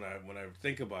I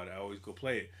think about it. I always go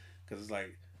play it because it's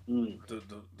like Mm.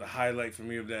 the highlight for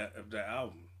me of that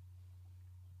album.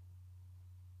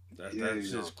 Yeah,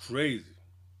 That's yo. just crazy.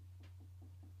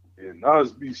 And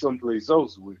Nas be someplace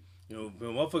else with it. You know, but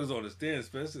motherfuckers don't understand,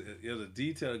 especially the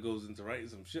detail that goes into writing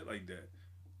some shit like that,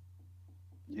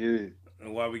 Yeah.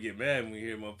 and why we get mad when we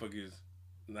hear motherfuckers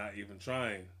not even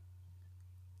trying.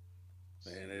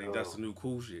 Man, they think that's Yo. the new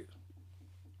cool shit.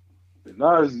 And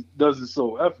Nas does it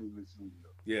so effortlessly, yo.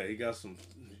 Yeah, he got some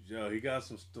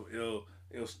ill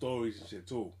stories and shit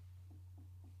too.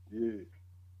 Yeah.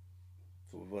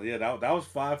 So, but yeah, that was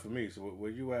 5 for me. So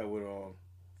where you at with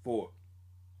 4?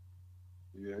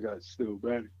 Yeah, I got Still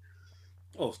Batty.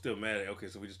 Oh, still mad. Okay,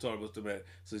 so we just talked about still mad.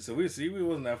 So we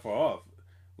wasn't that far off.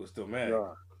 We're still mad.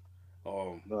 Nah,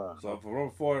 So for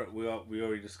number 4, we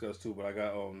already discussed too. But I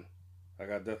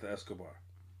got Death of Escobar.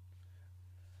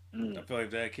 Mm. I feel like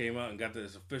if that came out and got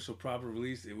this official proper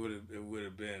release, it would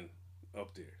have been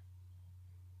up there.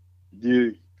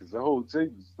 Yeah, because the whole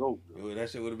tape is dope, yo. That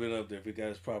shit would have been up there if it got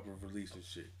its proper release and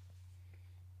shit.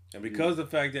 And because the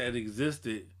fact that it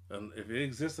existed, if it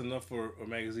exists enough for a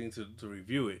magazine to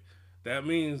review it, that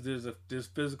means there's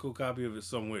physical copy of it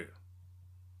somewhere.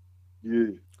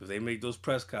 Yeah. Because they make those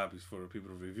press copies for people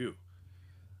to review.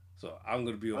 So I'm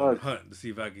gonna be on the hunt to see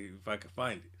if I can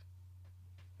find it.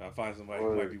 If I find somebody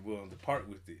who might be willing to part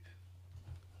with it.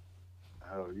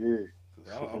 Hell yeah.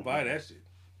 I'll buy that shit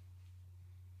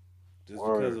just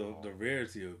because Word. of the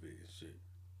rarity of it and shit.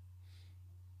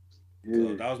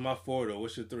 So Yeah. that was my 4 though.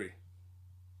 What's your 3?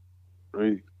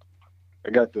 Great.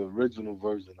 I got the original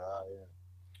version of I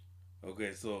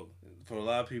Okay, so for a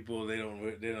lot of people, they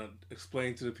don't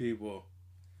explain to the people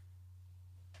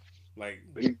like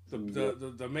Am.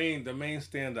 the main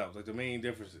standouts, like the main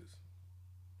differences.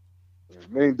 The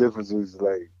main difference is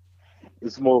like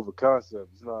it's more of a concept.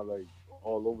 It's not like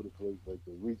all over the place like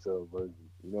the retail version.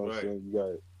 You know what I'm Right. saying? You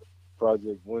got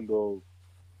Project Window.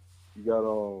 You got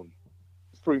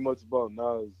It's pretty much about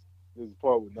Nas. There's a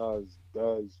part where Nas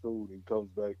dies too, and comes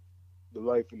back to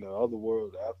life in the other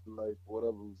world, the afterlife,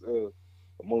 whatever was there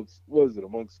amongst what is it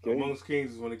amongst kings? Amongst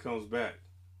Kings is when he comes back.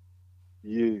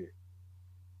 Yeah,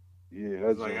 yeah,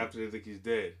 It's that's like right. after they think he's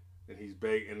dead, and he's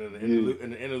begging, and then Yeah, in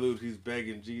the interlude, he's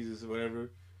begging Jesus or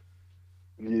whatever.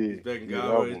 yeah, He's begging yeah, God,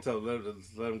 that right, one. to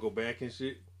let him go back and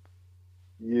shit.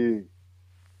 Yeah,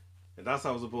 And that's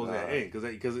how it's supposed to nah, end,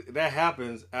 because that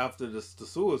happens after the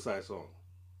Suicide song.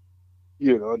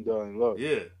 yeah, the Undying Love.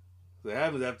 Yeah, so it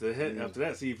happens Yeah, after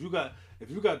that. See, if you got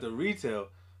the retail,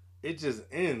 it just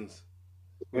ends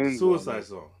with the ends on Suicide that.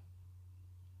 song.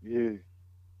 Yeah,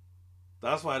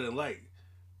 That's why I didn't like.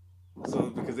 So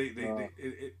because nah,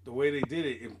 the way they did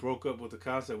it, it broke up what the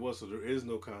concept was. So there is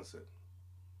no concept.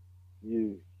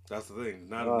 yeah, That's the thing.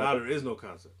 nah, Now there is no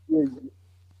concept. yeah,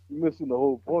 you're missing the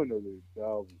whole point of the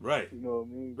album. Right. You know what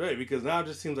I mean? Right. Because now it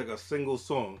just seems like a single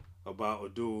song about a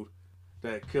dude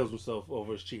that kills himself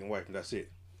over his cheating wife, and that's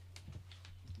it.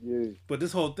 Yeah, But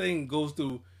this whole thing goes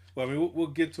through. Well, I mean, we'll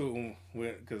get to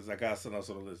it because I got something else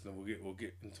on the list, and we'll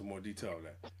get into more detail on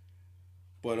that.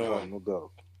 But nah, no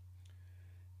doubt.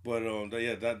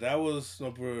 yeah, that was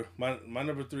my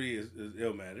number 3 is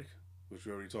Illmatic, which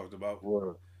we already talked about.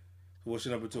 Word, What's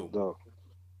your number no 2? doubt.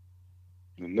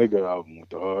 The nigga album with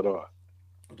the hard R.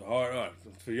 The Hard Art.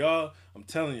 For y'all, I'm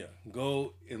telling you,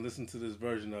 go and listen to this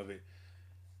version of it,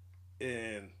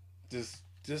 and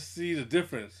just see the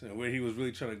difference and where he was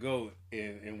really trying to go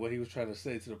and what he was trying to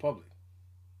say to the public.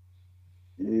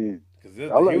 Yeah, Because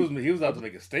I like. he was out to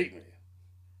make a statement.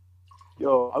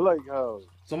 Yo, I like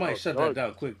Somebody how shut that dark.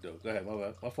 down quick though. Go ahead, my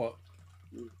bad, my fault.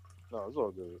 No, it's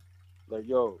all good. Like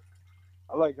yo,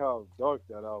 I like how dark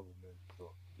that album is.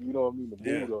 So, you know what I mean? The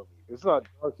Yeah. mood of it. It's not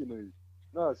dark in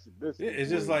a not a Yeah, sadistic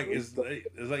it's just way, like but it's dark.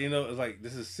 it's like it's like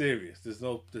this is serious. There's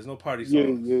no party Yeah,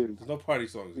 songs. yeah, There's no party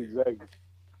songs here. exactly.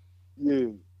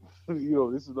 Yeah,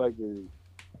 this is like the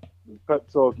pep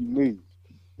talk you need.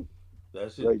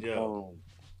 That's it. Like Yeah,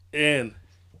 and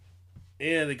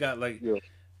it got yeah,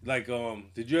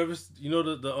 did you ever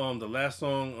the last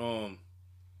song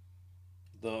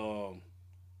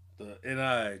the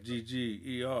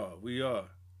NIGGER we are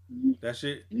that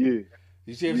shit. yeah,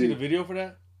 Did you ever see yeah. the video for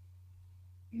that?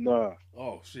 Nah,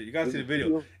 Oh shit, you gotta is see the it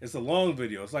video. real? It's a long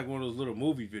video. It's like one of those little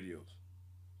movie videos.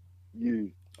 Yeah,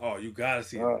 Oh, you gotta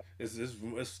see it. nah,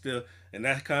 It's still, and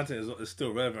that content is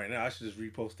still relevant right now. I should just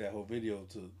repost that whole video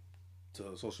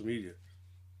to social media.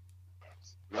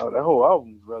 nah. That whole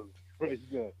album's relevant. Right?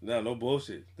 Yeah. No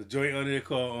bullshit. The joint under there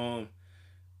called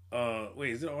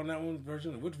wait, is it on that one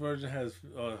version? Which version has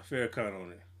Farrakhan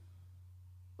on it?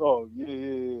 Oh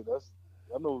yeah. That's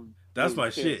I know. Yeah, That's you my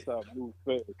can't shit. stop moving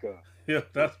Farrakhan. Yeah,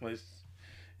 that's my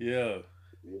yeah.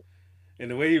 Yeah.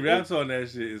 And the way he Hey, raps on that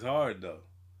shit is hard though.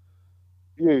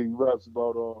 yeah, he raps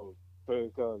about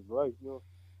Farrakhan's life,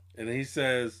 And then he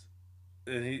says,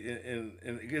 and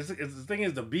the thing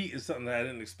is, the beat is something that I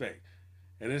didn't expect.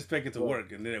 I didn't expect it to Right.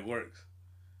 work, and then it works.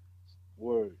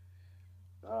 Word.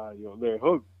 Yo, that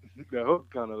hook, that hook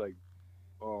kind of like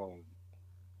um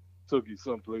took you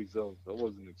someplace else. I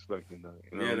wasn't expecting that.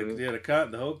 You know Yeah, what I mean?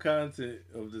 the whole content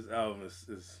of this album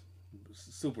is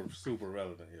super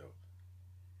relevant, yo.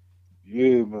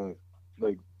 Yeah, man.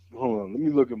 Like, hold on, let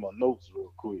me look at my notes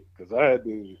real quick because I had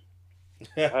to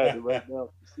write down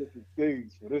specific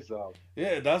things for this album.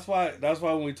 Yeah, that's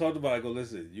why when we talked about it, I go,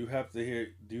 listen, you have to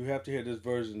hear this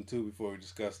version too before we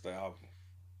discuss the album.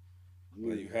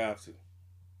 Like Yeah, you have to.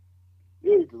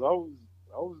 yeah, because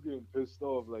I was getting pissed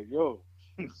off. Like, yo,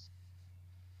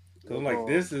 Cause I'm like like,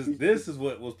 Keith, this is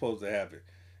what was supposed to happen,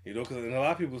 because a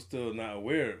lot of people still not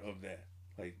aware of that.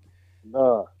 Like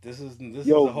nah, this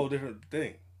is a yo, whole different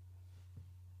thing.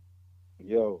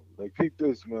 like peep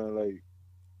this, man.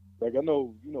 Like I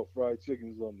know, fried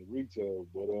chicken's on the retail,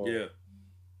 but Yeah,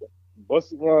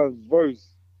 Busta Rhymes'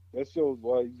 verse that shows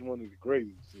why he's one of the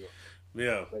greatest.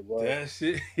 yeah, Like why? that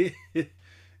shit.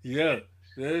 Yeah,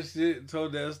 that shit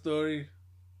told that story.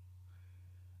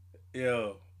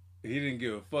 Yo, he didn't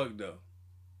give a fuck though.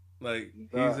 Like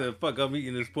he Nah, said, "Fuck, I'm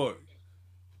eating this pork."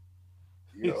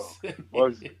 Yo,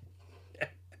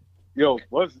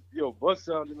 Buzz, Buzz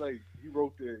sounded like he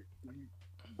wrote that.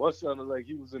 Buzz sounded like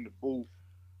he was in the booth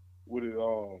with it,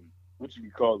 what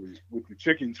you call it, with the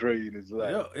chicken tray in his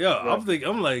lap. I'm Right. thinking,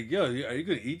 I'm like, yo, are you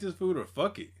gonna eat this food or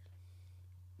fuck it?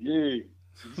 Yeah.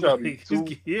 He sounded Like, too.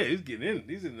 he's getting in.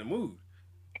 He's in the mood.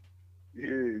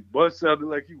 Yeah. Buzz sounded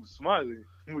like he was smiling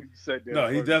when he said that No,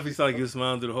 he verse. definitely sounded like he was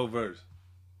smiling through the whole verse.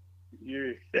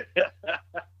 Yeah.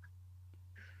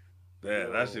 Yeah,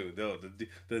 that Yo, shit was dope.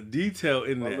 The detail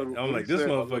in my that, little, I'm what he like, this said,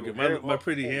 my little motherfucker, ham my hock.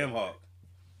 pretty Oh my ham god. hawk.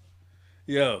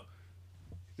 Yo,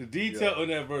 the Yo. detail in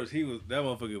that verse, that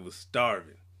motherfucker was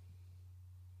starving.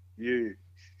 Yeah.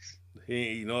 He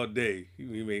ain't eating all day.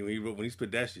 When he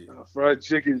spit that shit. Fried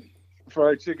chicken.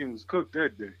 Fried chicken was cooked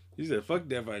that day. He said, "Fuck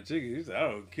that fried chicken." He said,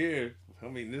 "I don't care. I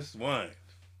mean, this wine."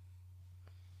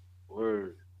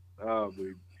 Word. But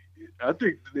I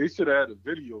think they should have had a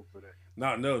video for that.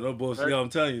 No bullshit. Right? Yo, I'm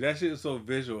telling you, that shit is so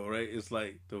visual, right? It's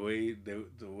like the way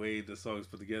the song is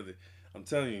put together. I'm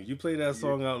telling you play that Yeah.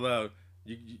 song out loud,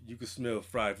 you can smell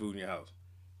fried food in your house.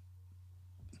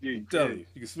 Yeah, I'm you telling can.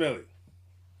 you can smell it.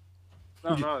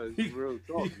 No, it's real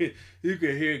talk. You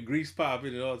can hear grease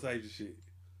popping and all types of shit.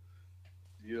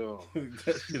 Yo.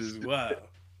 That shit is wild.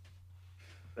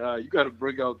 You got to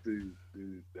bring out the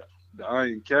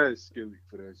iron cast skillet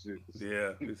for that shit.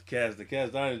 Yeah, it's the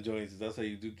cast iron joints. That's how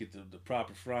you do get the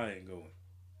proper frying going.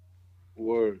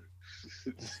 Word.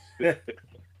 So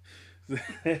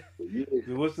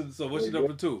Yeah. what's your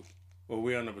number two? Or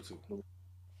we on number two?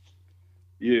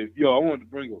 Yeah. Yo, I wanted to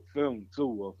bring a film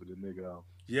too off of the nigga out.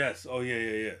 Yes. Oh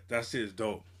yeah. That shit is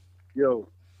dope. Yo.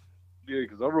 Yeah,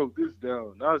 because I wrote this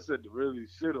down. Now I said the really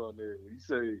shit on there. He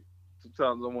said,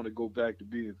 sometimes I want to go back to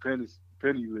being penniless.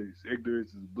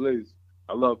 Ignorance is bliss.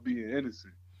 I love being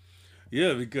innocent.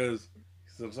 Yeah, because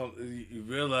you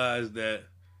realize that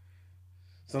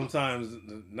sometimes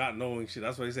not knowing shit.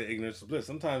 That's why they say ignorance is bliss.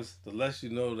 Sometimes the less you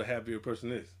know, the happier a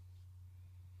person is.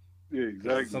 Yeah,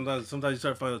 exactly. Sometimes you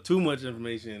start finding out too much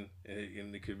information,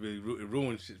 and it could really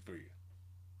ruin shit for you.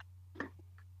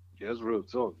 Yeah, that's real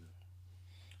talk.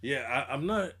 Yeah, I'm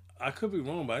not. I could be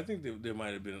wrong, but I think there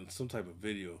might have been some type of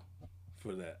video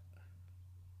for that.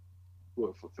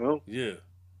 What, for film? Yeah,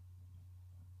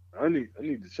 I need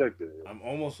to check that. Yo. I'm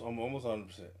almost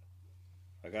 100%.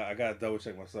 I got to double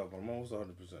check myself, but I'm almost 100%.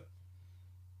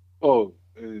 Oh,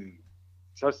 and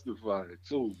Testify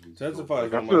too. Testify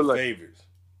is Like, I one of feel my like, favorites.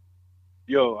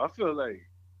 yo, I feel like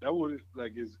that would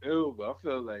like it's ill, but I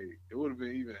feel like it would have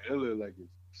been even iller like if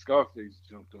Scarface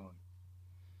jumped on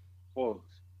it. Pause.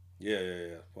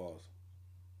 Yeah. Pause.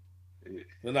 Yeah.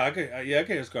 But no, I can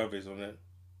hear Scarface on that.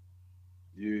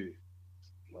 Yeah.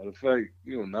 Matter of fact,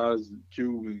 Nas,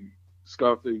 Cube, and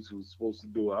Scarface was supposed to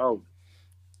do an album.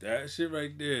 That shit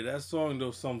right there, that song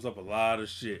though sums up a lot of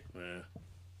shit, man.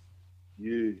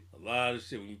 Yeah. A lot of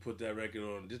shit when you put that record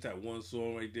on. Just that one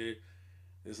song right there,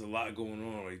 there's a lot going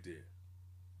on right there.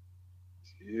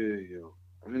 Yeah, yo.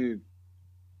 I mean,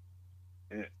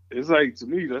 it's like, to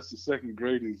me, that's the second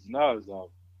greatest Nas album.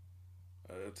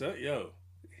 I tell you, yo,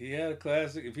 he had a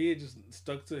classic. If he had just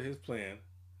stuck to his plan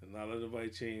and not let nobody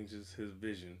change his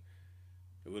vision,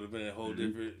 it would have been a whole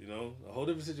different, a whole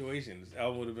different situation. This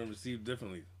album would have been received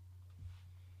differently.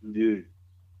 Yeah.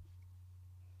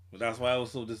 But that's why I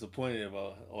was so disappointed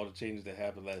about all the changes that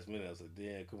happened last minute. I was like,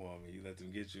 damn, come on, man, you let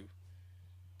them get you.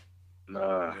 Nah.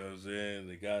 You know what I'm saying?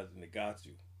 They got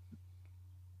you.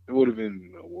 It would have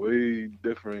been a way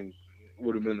different.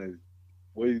 Would have been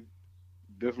a way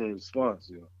different response,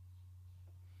 yo.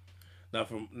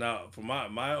 For my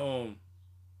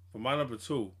number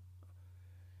two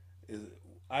is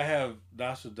I have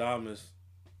Nostradamus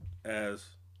as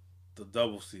the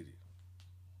double CD.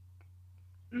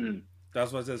 Mm.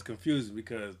 That's why it says confusing,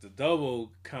 because the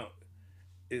double count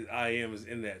I am is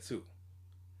in that too.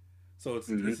 So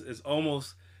it's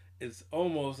almost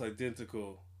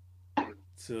identical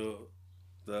to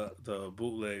the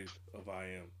bootleg of I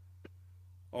Am.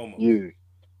 Almost. Yeah.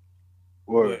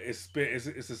 But it's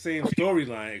the same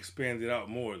storyline expanded out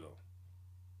more though.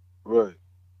 Right.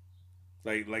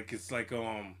 Like it's like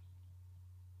the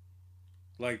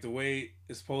way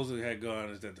it supposedly had gone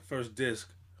is that the first disc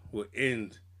would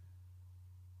end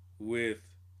with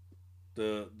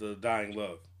the dying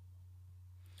love.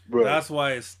 Right. That's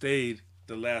why it stayed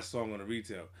the last song on the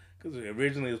retail, because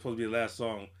originally it was supposed to be the last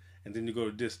song, and then you go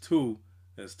to disc 2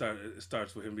 and it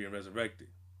starts with him being resurrected.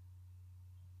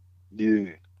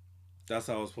 Yeah. That's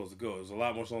how it was supposed to go. There's a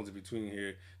lot more songs in between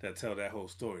here that tell that whole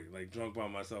story. Like Drunk by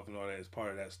Myself and all that is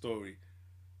part of that story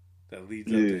that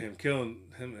leads up to him killing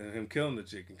the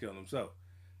chick and killing himself.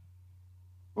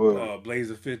 Right. Blaze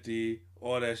of 50,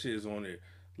 all that shit is on there.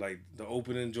 like the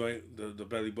opening joint, the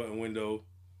belly button window,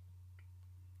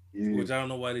 Yeah. which I don't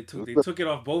know why they took it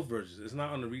off both versions. It's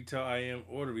not on the retail I Am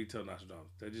or the retail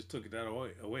Nostradamus. They just took that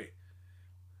away,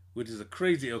 which is a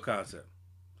crazy ill concept.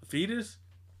 The fetus,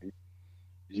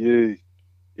 Yeah.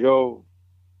 Yo,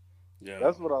 yeah,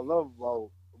 that's what I love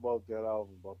about that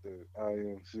album, about that I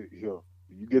Am shit. Yo,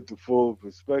 you get the full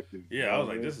perspective. You yeah. know I was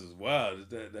what I like, mean? this is wild.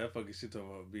 That fucking shit talking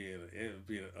about being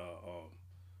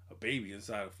a baby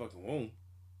inside a fucking womb.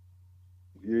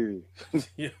 Yeah.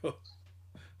 Yo,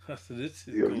 I said this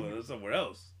is Yo, going on somewhere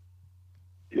else.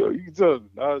 yo, you can tell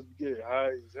Nas be getting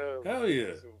high as hell. Hell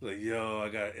yeah! Like yo, I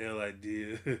got an ill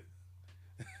idea.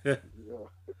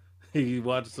 He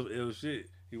watching some ill shit.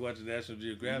 He watching National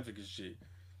Geographic and shit.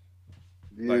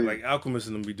 Yeah. Like Alchemist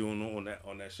and them be doing on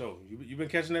that show. You been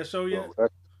catching that show yet?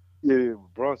 Yeah,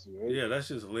 with Bronson, right? Yeah, that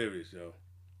shit's hilarious, yo.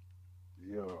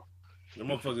 Yeah. The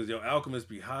motherfuckers, yo, Alchemist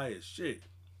be high as shit.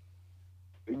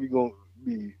 They be gonna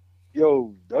be,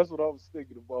 yo, that's what I was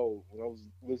thinking about when I was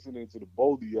listening to the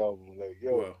Boldy album. Like,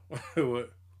 yo,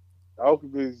 what?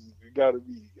 Alchemist gotta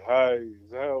be high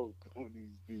as hell on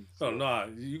these beats. Oh, nah,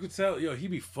 you could tell, yo, he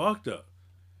be fucked up.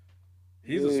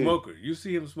 He's a smoker. You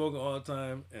see him smoking all the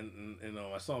time, and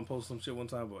I saw him post some shit one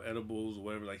time about edibles or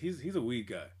whatever. Like he's a weed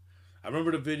guy. I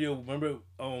remember the video. Remember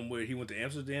where he went to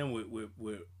Amsterdam with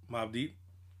Mobb Deep.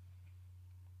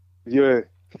 Yeah,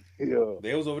 yeah.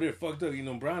 They was over there fucked up eating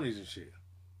them brownies and shit.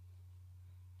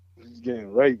 He's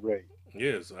getting right.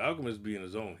 Yeah, so Alchemist be in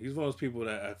his own. He's one of those people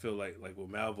that I feel like with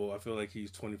Malvo, I feel like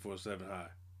he's 24/7 high.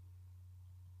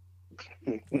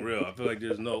 For real, I feel like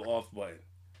there's no off button.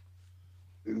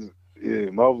 Yeah,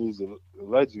 Malvo's a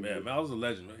legend. Man, Malvo's a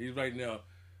legend. He's right now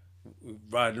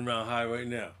riding around high right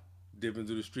now, dipping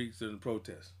through the streets in the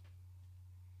protest.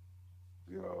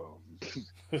 Yo,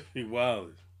 He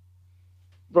wild.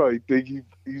 bro, you think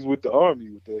he's with the army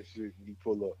with that shit when he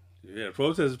pull up? Yeah, the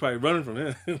protest is probably running from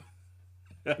him.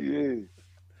 Yeah.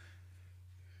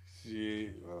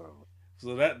 Shit.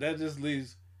 So that just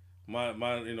leaves my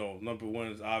number one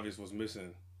is obvious what's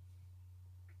missing.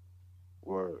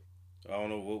 Word. I don't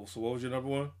know. So what was your number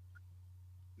one?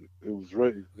 It was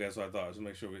ready. Okay, so I thought. Let's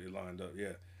make sure we lined up.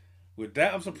 Yeah. With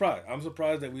that, I'm surprised. I'm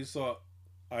surprised that we saw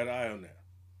eye to eye on that.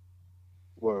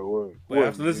 Word. But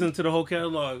after listening to the whole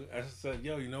catalog, I said,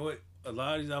 yo, you know what? A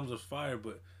lot of these albums are fire,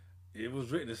 but it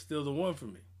was written. It's still the one for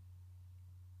me.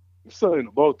 There's something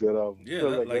about that album.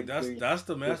 Yeah, that's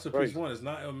the masterpiece one. It's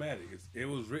not Illmatic. It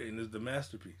was written as the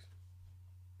masterpiece.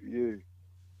 Yeah.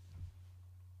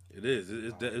 It is.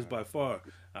 It's by far.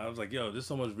 I was like, yo, there's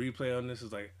so much replay on this.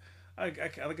 It's like,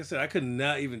 like I said, I could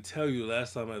not even tell you the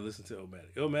last time I listened to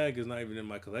Illmatic. Illmatic is not even in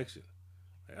my collection.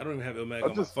 Like, I don't even have Illmatic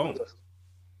on my phone.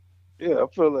 Yeah, I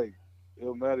feel like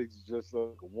Illmatic is just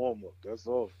like a warm up. That's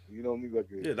all. You know what I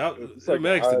mean?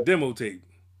 Illmatic's the demo tape.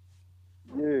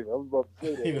 Yeah, I was about to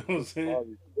say that. You know what I'm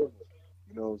saying?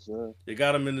 You know what I'm saying? They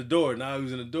got him in the door. Now he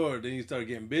was in the door. Then he started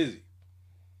getting busy.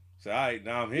 So, all right,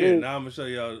 now I'm here. Yeah. Now I'm going to show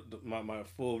y'all my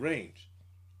full range.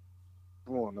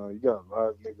 Come on now. You got a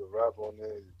live nigga rap on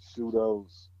there,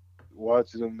 shootouts,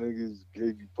 watching them niggas,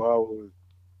 gave you power.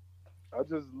 I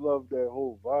just love that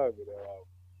whole vibe of that album.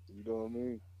 You know what I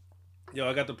mean? Yo,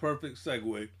 I got the perfect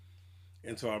segue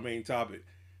into our main topic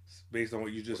based on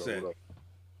what you just said.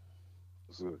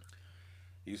 What's up?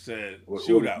 You said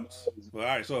shootouts. Well,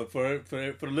 all right, so for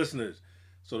the listeners,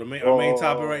 so our main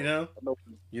topic right now,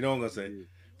 you know what I'm gonna say. Yeah.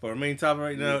 For our main topic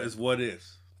right now is what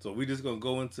ifs. So we just gonna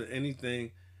go into any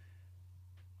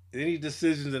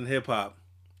decisions in hip hop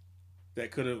that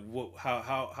could have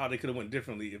how they could have went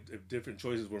differently if different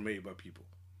choices were made by people.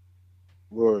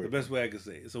 Word. The best way I could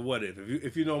say it. It's a what if.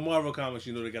 If you know Marvel Comics,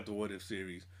 you know they got the what if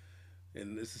series,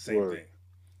 and it's the same thing.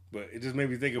 But it just made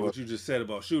me think of what you just said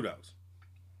about shootouts.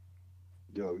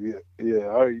 Yo, yeah, I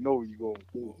already know where you going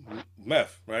with this.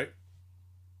 Meth, right?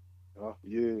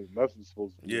 Yeah, Meth was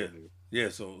supposed to be on there. Yeah,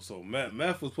 so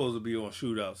Meth was supposed to be on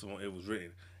shootouts when it was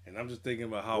written. And I'm just thinking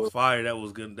about how fire that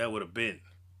would have been.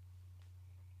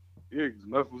 Yeah, because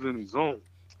Meth was in his zone.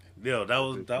 Yeah,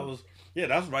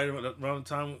 that's right around the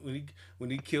time when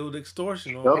he killed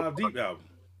Extortion on Mobb Deep album.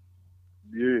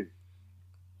 Yeah.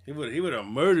 He would have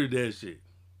murdered that shit.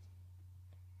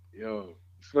 Yo,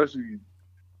 especially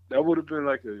that would have been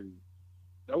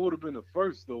the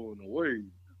first though in a way.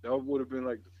 That would have been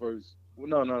like the first.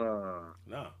 Well,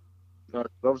 no.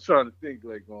 I was trying to think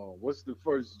like, what's the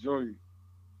first joint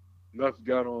Meth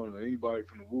got on, or anybody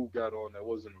from the Wu got on that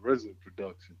wasn't a RZA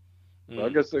production? So I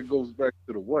guess that goes back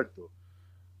to the what though.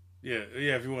 Yeah.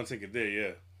 If you want to take it there,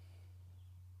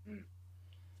 yeah.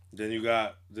 Then you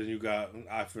got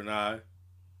Eye for an Eye.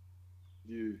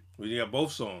 Yeah. Well, you got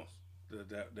both songs.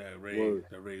 that Ray Word.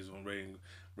 that Ray's on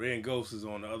Ray and Ghost is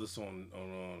on the other song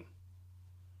on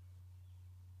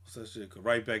what's that shit called?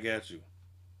 Right Back at You.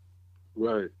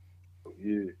 Right.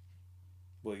 Yeah.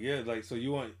 But yeah, like so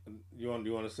you want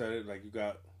to set it like you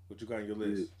got what you got on your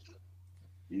list.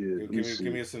 Yeah. Let me Give see.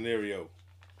 me a scenario.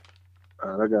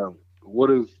 All right, I got.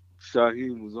 What if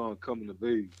Shaheem was on Coming of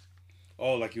Age?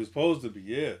 Oh, like he was supposed to be.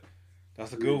 Yeah,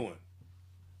 that's a good one.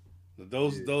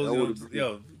 Those That would have been.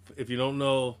 if you don't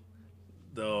know,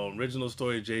 the original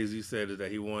story Jay-Z said is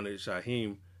that he wanted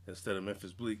Shaheem instead of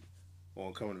Memphis Bleak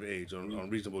on Coming of Age on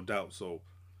Reasonable Doubt. So,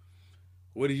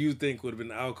 what do you think would have been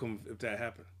the outcome if that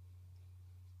happened?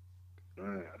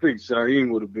 Man, I think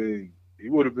Shaheem would have been. He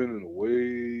would have been in a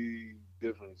way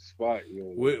different spot. You know,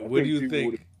 like, I What do think you people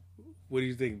would think? What do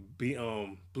you think?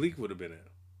 Bleak would have been at?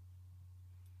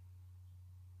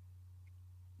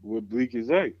 What Bleak is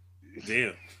at.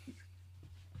 Damn.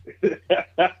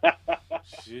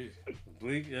 Shit,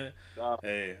 Bleak. Yeah. Nah,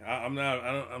 Hey, I'm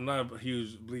not a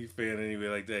huge Bleak fan anyway.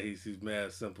 Like that, he's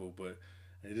mad simple. But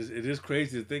it is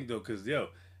crazy to think though, because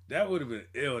that would have been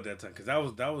ill at that time. Because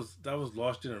that was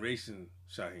Lost Generation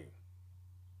Shaheem.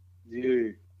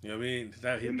 yeah, You know what I mean?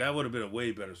 and That would have been a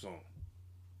way better song.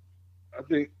 I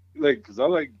think like because I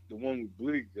like the one with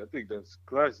Bleak. I think that's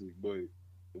classic, but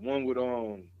the one with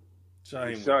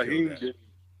Shaheem would have killed Shaheem, that.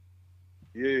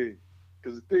 yeah.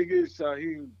 Because the thing is,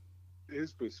 Shaheem,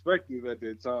 his perspective at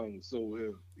that time was so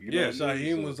ill. You know Yeah, what I mean?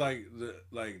 Shaheem So was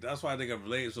like that's why I think I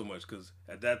related so much because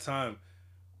at that time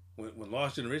when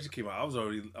Lost Generation came out, I was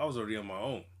already on my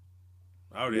own.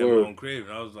 I already had my word, own crib,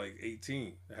 and I was like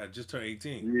 18. I had just turned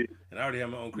 18, yeah, and I already had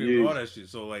my own crib and yeah, all that shit.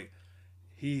 So like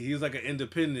he was like an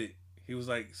independent. He was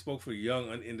like spoke for young,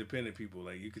 independent people.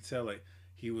 Like you could tell like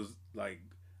he was like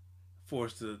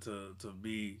forced to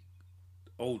be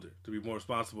older, to be more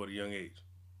responsible at a young age.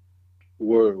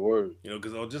 word. You know,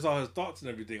 because just all his thoughts and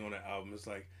everything on that album, it's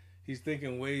like he's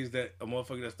thinking ways that a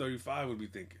motherfucker that's 35 would be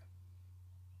thinking.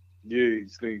 Yeah,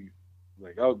 he's thinking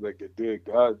like I was like a dead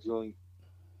God joint.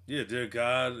 Yeah, dear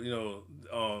God,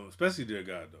 especially dear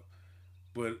God though.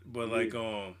 But Yeah, like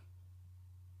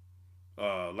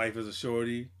life is a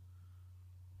shorty.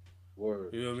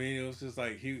 word. You know what I mean? It was just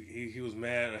like he was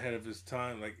mad ahead of his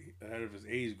time, like ahead of his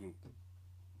age group.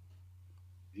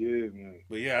 Yeah, man.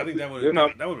 But yeah, I I think think then I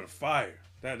that would have been fire.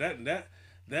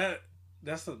 That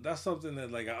that's something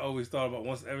that like I always thought about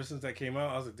once ever since that came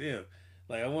out. I was like, damn,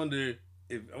 like I wonder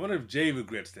if Jay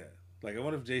regrets that. Like I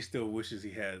wonder if Jay still wishes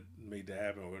he had made that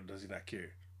happen, or does he not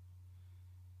care?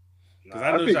 Because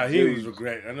I I know think Shaheem was Jay's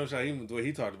regret. I know Shaheem the way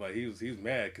he talked about it, he was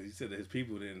mad because he said that his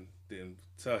people didn't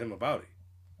tell him about it.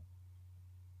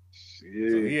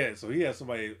 yeah, So he had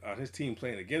somebody on his team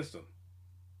playing against him.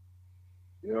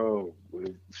 yo, but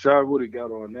if Shy would have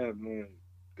got on that, man,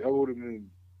 that would have been.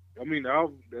 I mean, the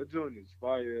album, that joint is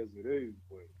fire as it is,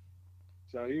 but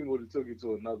Shaheem would have took it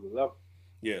to another level.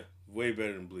 Yeah, way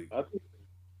better than Bleak. I think.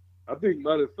 I think,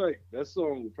 matter of fact, that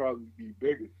song would probably be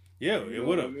bigger. Yeah, You it know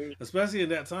would what I have, mean? especially in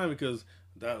that time because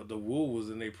the Wool was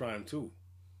in their prime too.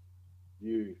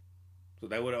 Yeah, So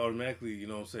that would have automatically, you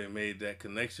know what I'm saying, made that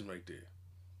connection right there.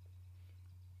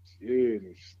 yeah.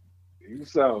 You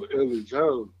sound ill as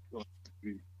hell.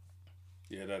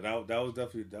 Yeah, that was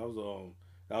definitely that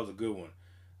was a good one.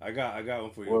 I got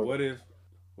one for you. Well,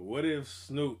 What if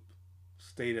Snoop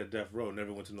stayed at Death Row,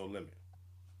 never went to No Limit?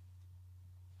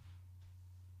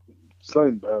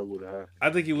 something bad would have happened, I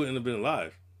think he wouldn't have been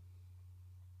alive.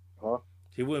 huh?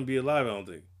 He wouldn't be alive. I don't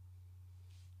think.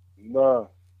 Nah,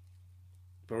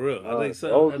 For real, I nah. think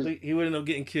That so. was I just, think he would end up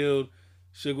getting killed.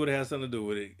 Suge would have had something to do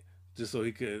with it, just so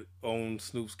he could own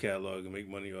Snoop's catalog and make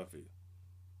money off it.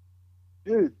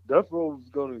 yeah. Death Row was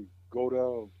gonna go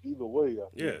down either way. I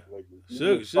think. Yeah, Like,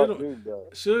 even Suge, if Suge, Pac don't- didn't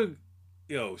die. Suge,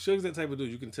 Suge's that type of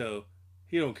dude. You can tell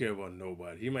he don't care about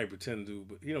nobody. He might pretend to,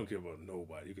 but he don't care about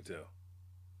nobody. You can tell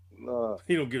Nah,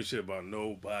 he don't give a shit about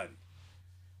nobody.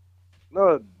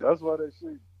 nah. That's why that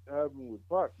shit happened with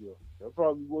Pac, yo. That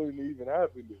probably wouldn't even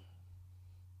happen if,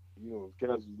 if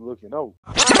cats was looking out.